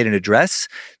locate an address.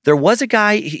 There was a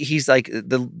guy, he's like,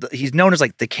 he's known as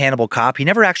like the cannibal cop. He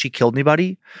never actually killed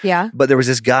anybody. Yeah. But there was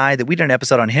this guy that we did an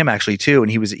episode on him actually too.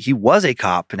 And he was a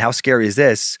cop. And how scary is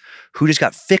this? Who just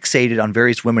got fixated on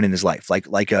various women in his life,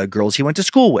 like girls he went to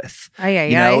school with,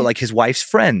 like his wife's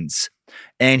friends.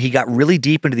 And he got really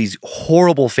deep into these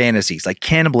horrible fantasies, like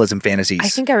cannibalism fantasies. I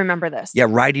think I remember this. Yeah,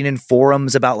 writing in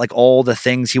forums about like all the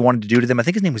things he wanted to do to them. I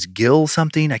think his name was Gil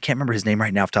something. I can't remember his name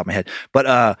right now off the top of my head. But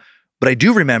I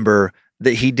do remember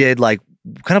that he did like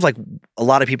kind of like a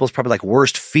lot of people's probably like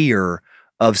worst fear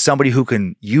of somebody who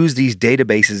can use these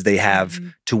databases they have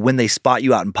to, when they spot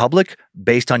you out in public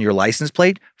based on your license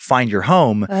plate, find your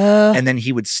home. And then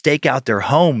he would stake out their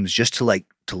homes just to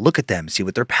look at them, see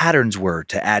what their patterns were,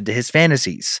 to add to his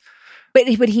fantasies. But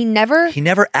he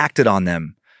never acted on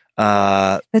them.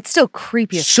 That's still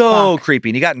creepy as so fuck. Creepy.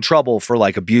 And he got in trouble for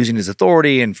like abusing his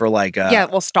authority and for like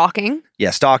stalking. Yeah,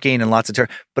 stalking and lots of terror.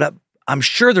 But I'm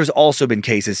sure there's also been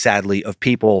cases, sadly, of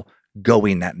people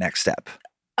going that next step.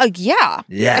 Yeah.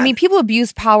 I mean, people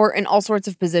abuse power in all sorts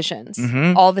of positions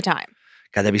all the time.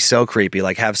 God, that'd be so creepy.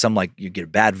 Like have some, like you get a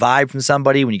bad vibe from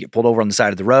somebody when you get pulled over on the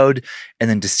side of the road, and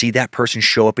then to see that person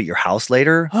show up at your house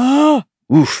later.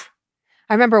 Oof.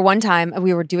 I remember one time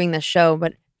we were doing this show,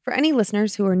 but for any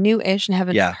listeners who are new-ish and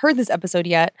haven't heard this episode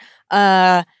yet,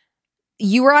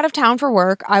 you were out of town for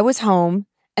work. I was home,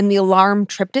 and the alarm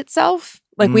tripped itself.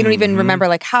 Like we don't even remember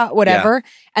like how, whatever.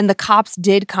 Yeah. And the cops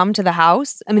did come to the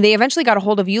house. I mean, they eventually got a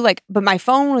hold of you, like, but my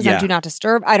phone was on Do Not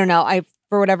Disturb. I don't know.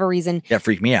 For whatever reason. Yeah,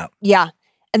 freaked me out. Yeah.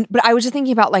 But I was just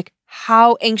thinking about like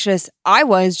how anxious I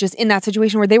was just in that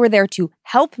situation where they were there to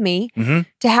help me,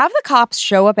 to have the cops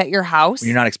show up at your house. When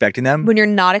you're not expecting them? When you're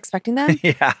not expecting them?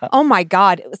 Yeah. Oh my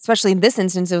God. Especially in this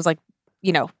instance, it was like,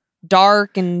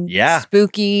 dark and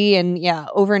spooky and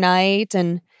overnight.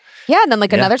 And then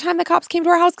like another time the cops came to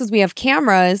our house because we have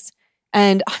cameras.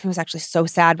 And it was actually so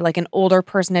sad, but like an older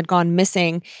person had gone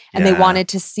missing and they wanted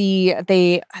to see,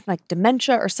 they had like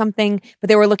dementia or something, but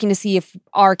they were looking to see if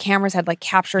our cameras had like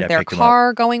captured their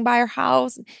car going by our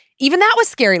house. Even that was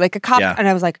scary, like a cop. And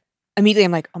I was like, immediately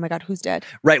I'm like, oh my God, who's dead?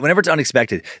 Right. Whenever it's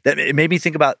unexpected, that it made me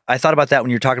think about, I thought about that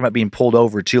when you're talking about being pulled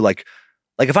over too. Like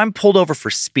if I'm pulled over for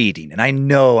speeding and I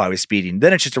know I was speeding,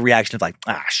 then it's just a reaction of like,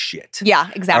 shit. Yeah,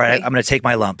 exactly. All right, I'm going to take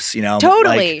my lumps,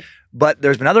 Totally. But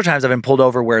there's been other times I've been pulled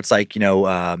over where it's like,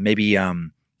 maybe I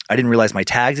didn't realize my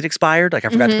tags had expired. Like I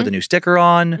forgot to put the new sticker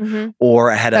on, or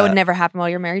I had that would never happen while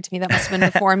you're married to me. That must have been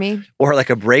before me. Or like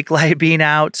a brake light being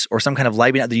out, or some kind of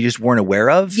light being out that you just weren't aware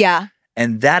of. Yeah.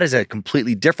 And that is a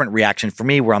completely different reaction for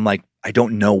me, where I'm like, I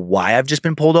don't know why I've just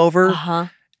been pulled over.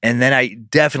 And then I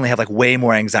definitely have like way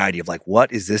more anxiety of like,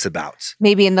 what is this about?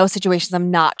 Maybe in those situations,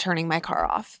 I'm not turning my car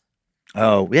off.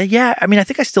 Oh, yeah. I mean, I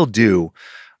think I still do.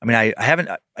 I mean, I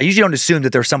usually don't assume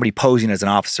that there's somebody posing as an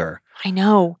officer. I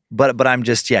know. But I'm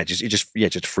just a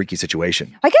freaky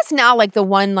situation. I guess now like the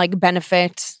one like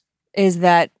benefit is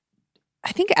that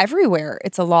I think everywhere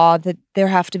it's a law that there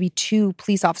have to be 2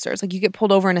 police officers. Like you get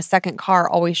pulled over and a second car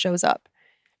always shows up.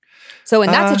 So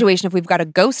in that situation, if we've got a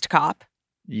ghost cop,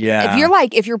 yeah.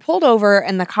 if you're pulled over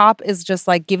and the cop is just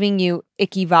like giving you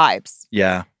icky vibes.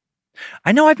 Yeah.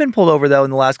 I know I've been pulled over though in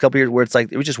the last couple of years where it's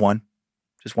like, it was just one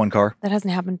car. That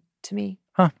hasn't happened to me.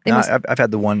 Huh. No, I've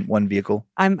had the one vehicle.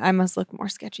 I must look more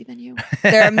sketchy than you.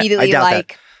 They're immediately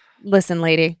like, listen,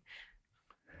 lady,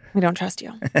 we don't trust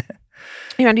you.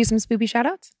 You want to do some spoopy shout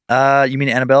outs? You mean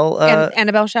Annabelle?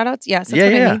 Annabelle shout outs? Yes. That's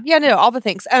what I mean. Yeah, no, all the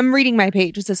things. I'm reading my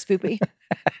page. It says spoopy.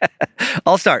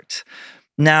 I'll start.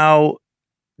 Now,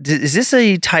 is this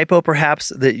a typo perhaps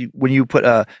that when you put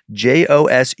a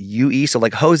Josue, so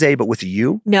like Jose, but with a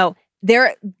U? No.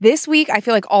 This week, I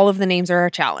feel like all of the names are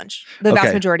a challenge. The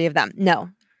vast majority of them. No.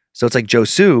 So it's like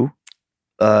Josu,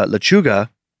 Lechuga,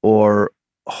 or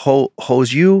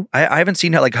Hosu. I haven't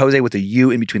seen like Jose with a U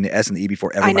in between the S and the E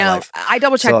before ever in my life. I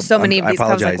double checked so many of these.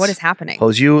 I was like, what is happening?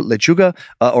 Josu, Lechuga,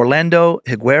 Orlando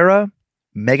Higuera,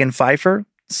 Megan Pfeiffer,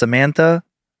 Samantha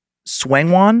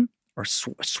Swangwan or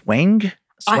Swangwan?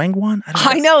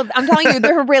 I know. I'm telling you,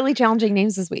 they're really challenging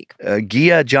names this week.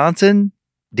 Gia Johnson,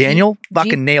 Daniel,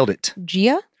 fucking nailed it.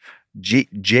 Gia?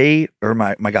 G-H-I-A?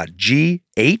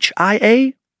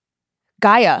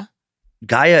 Gaia.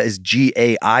 Gaia is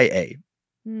G-A-I-A.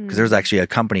 Because there's actually a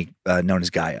company known as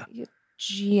Gaia.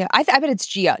 Gia. I bet it's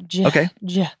Gia. Okay.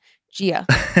 Gia.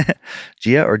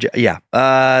 Gia or Gia? Yeah.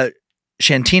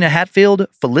 Shantina Hatfield,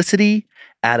 Felicity,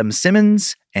 Adam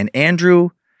Simmons, and Andrew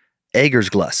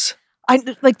Eggersgluss.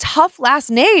 Like tough last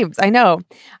names. I know.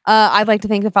 I'd like to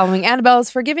thank the following Annabelles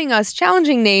for giving us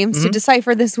challenging names to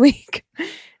decipher this week.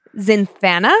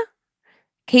 Zinthana,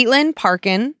 Caitlin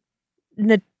Parkin,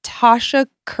 Natasha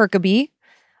Kirkaby,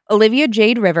 Olivia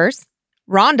Jade Rivers,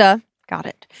 Rhonda, got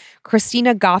it,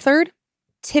 Christina Gothard,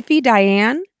 Tiffy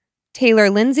Diane, Taylor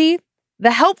Lindsay,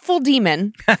 The Helpful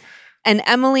Demon, and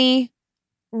Emily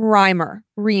Reimer.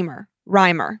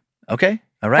 Okay.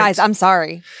 All right. Guys, I'm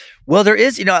sorry. Well, there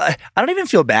is, I don't even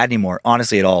feel bad anymore,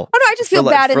 honestly, at all. Oh, no, I just feel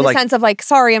bad in the sense of like,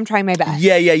 sorry, I'm trying my best.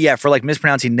 Yeah. For like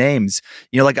mispronouncing names.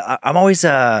 Like I'm always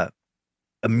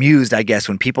amused, I guess,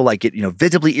 when people like get,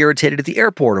 visibly irritated at the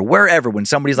airport or wherever when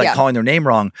somebody's like calling their name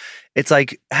wrong. It's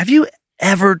like, have you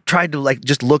ever tried to like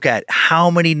just look at how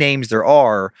many names there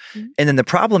are? And then the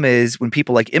problem is when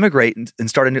people like immigrate and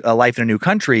start a life in a new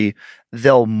country,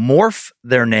 they'll morph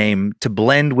their name to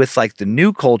blend with like the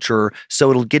new culture. So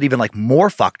it'll get even like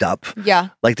more fucked up. Yeah.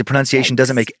 Like the pronunciation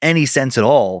doesn't make any sense at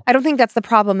all. I don't think that's the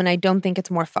problem. And I don't think it's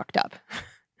more fucked up.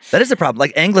 That is the problem.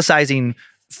 Like anglicizing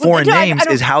foreign names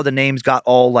is how the names got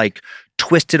all like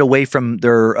twisted away from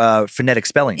their phonetic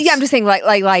spellings. Yeah, I'm just saying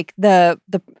like the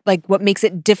like what makes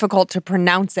it difficult to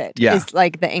pronounce it is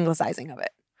like the anglicizing of it.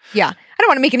 Yeah. I don't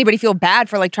want to make anybody feel bad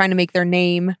for like trying to make their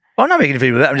name. Well, I'm not making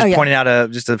anything of that. I'm just pointing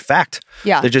out just a fact.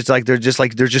 Yeah. There's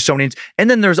just so many names. And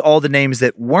then there's all the names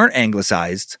that weren't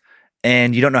anglicized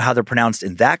and you don't know how they're pronounced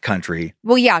in that country.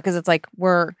 Well, yeah, because it's like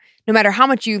no matter how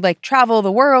much you like travel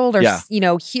the world or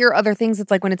hear other things,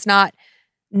 it's like when it's not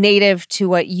native to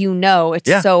what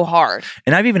it's so hard.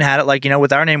 And I've even had it like,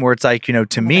 with our name where it's like,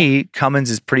 to me, Cummins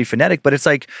is pretty phonetic, but it's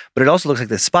like, but it also looks like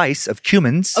the spice of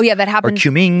cumins. Oh yeah, that happens. Or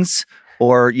cumings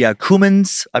or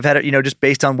cumins. I've had it, just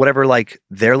based on whatever like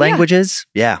their language is.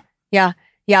 Yeah. Yeah.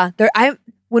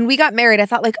 When we got married, I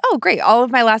thought like, oh great, all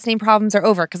of my last name problems are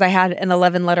over because I had an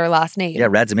 11-letter last name. Yeah,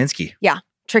 Radziminski. Yeah,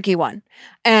 tricky one.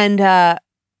 And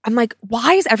I'm like,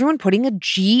 why is everyone putting a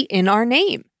G in our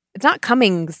name? It's not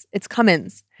Cummings, it's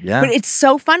Cummins. Yeah. But it's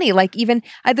so funny. Like even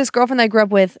I had this girlfriend that I grew up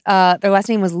with, their last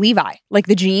name was Levi, like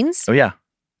the jeans. Oh yeah.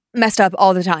 Messed up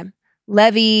all the time.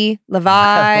 Levi.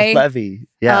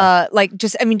 Yeah.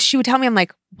 She would tell me, I'm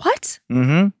like, what?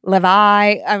 Mm-hmm.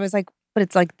 Levi. I was like, but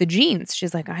it's like the jeans.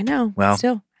 She's like, I know. Well,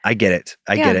 still. I get it.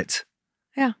 I get it.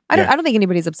 Yeah. I don't think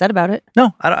anybody's upset about it.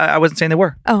 No, I wasn't saying they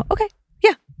were. Oh, okay.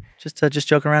 Yeah. Just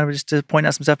joking around, just to point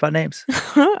out some stuff about names.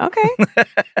 Okay.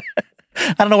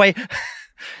 I don't know why.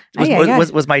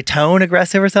 Was my tone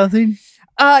aggressive or something?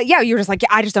 Yeah, you were just like,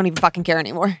 I just don't even fucking care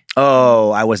anymore.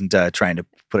 Oh, I wasn't trying to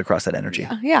put across that energy.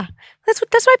 Yeah. That's what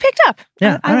I picked up.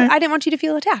 Yeah, I didn't want you to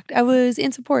feel attacked. I was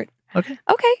in support. Okay.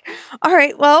 All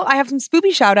right. Well, I have some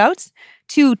spoopy shout outs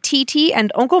to TT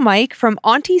and Uncle Mike from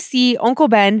Auntie C, Uncle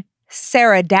Ben,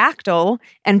 Sarah Dactyl,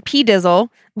 and P Dizzle.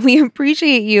 We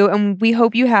appreciate you and we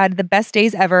hope you had the best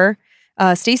days ever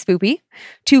Stay spoopy.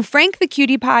 To Frank the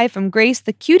Cutie Pie from Grace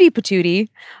the Cutie Patootie.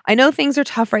 I know things are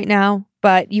tough right now,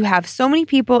 but you have so many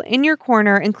people in your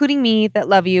corner, including me, that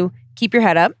love you. Keep your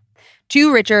head up.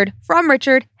 To Richard from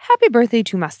Richard, happy birthday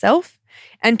to myself.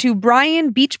 And to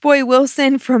Brian Beach Boy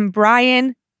Wilson from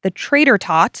Brian the Trader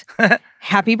Tot,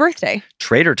 happy birthday.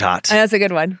 Trader Tot. That's a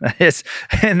good one. Yes.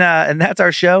 And that's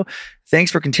our show.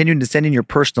 Thanks for continuing to send in your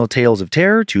personal tales of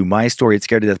terror to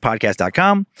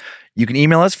mystory@scaredtodeathpodcast.com. You can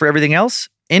email us for everything else,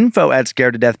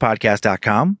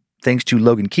 info@scaredtodeathpodcast.com. Thanks to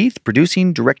Logan Keith,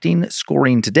 producing, directing,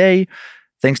 scoring today.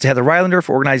 Thanks to Heather Rylander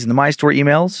for organizing the My Story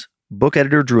emails. Book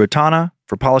editor Drew Atana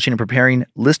for polishing and preparing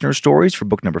listener stories for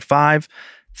book number 5.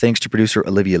 Thanks to producer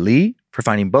Olivia Lee for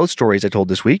finding both stories I told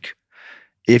this week.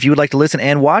 If you would like to listen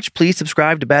and watch, please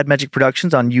subscribe to Bad Magic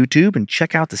Productions on YouTube and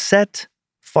check out the set.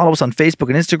 Follow us on Facebook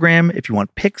and Instagram if you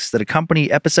want pics that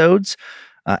accompany episodes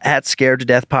at Scared to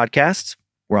Death Podcasts.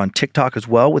 We're on TikTok as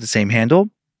well with the same handle.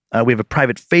 We have a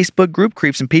private Facebook group,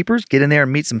 Creeps and Peepers. Get in there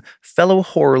and meet some fellow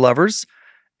horror lovers.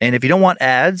 And if you don't want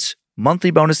ads,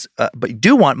 monthly bonus, but you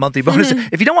do want monthly bonus.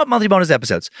 If you don't want monthly bonus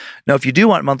episodes, no, if you do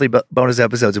want monthly bonus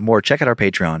episodes and more, check out our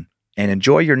Patreon and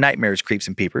enjoy your nightmares, Creeps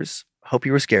and Peepers. Hope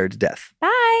you were scared to death.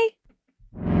 Bye.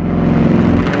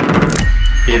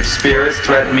 If spirits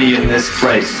threaten me in this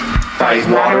place, fight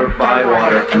water by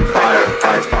water and fire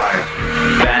by fire.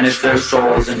 Banish their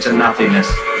souls into nothingness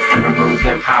and remove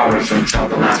their powers until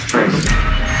the last trace.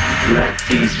 Let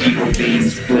these evil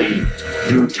beings flee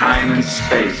through time and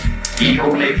space.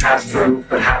 Evil may pass through,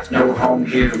 but hath no home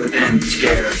here within,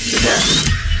 scared to death.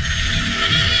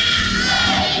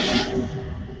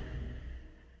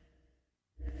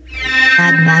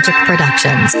 Bad Magic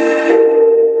Productions.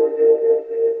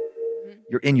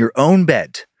 You're in your own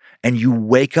bed and you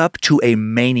wake up to a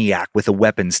maniac with a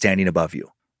weapon standing above you.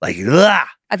 Like, ugh!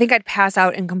 I think I'd pass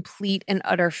out in complete and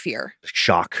utter fear.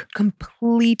 Shock.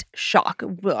 Complete shock.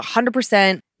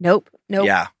 100%. Nope.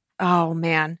 Yeah. Oh,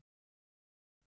 man.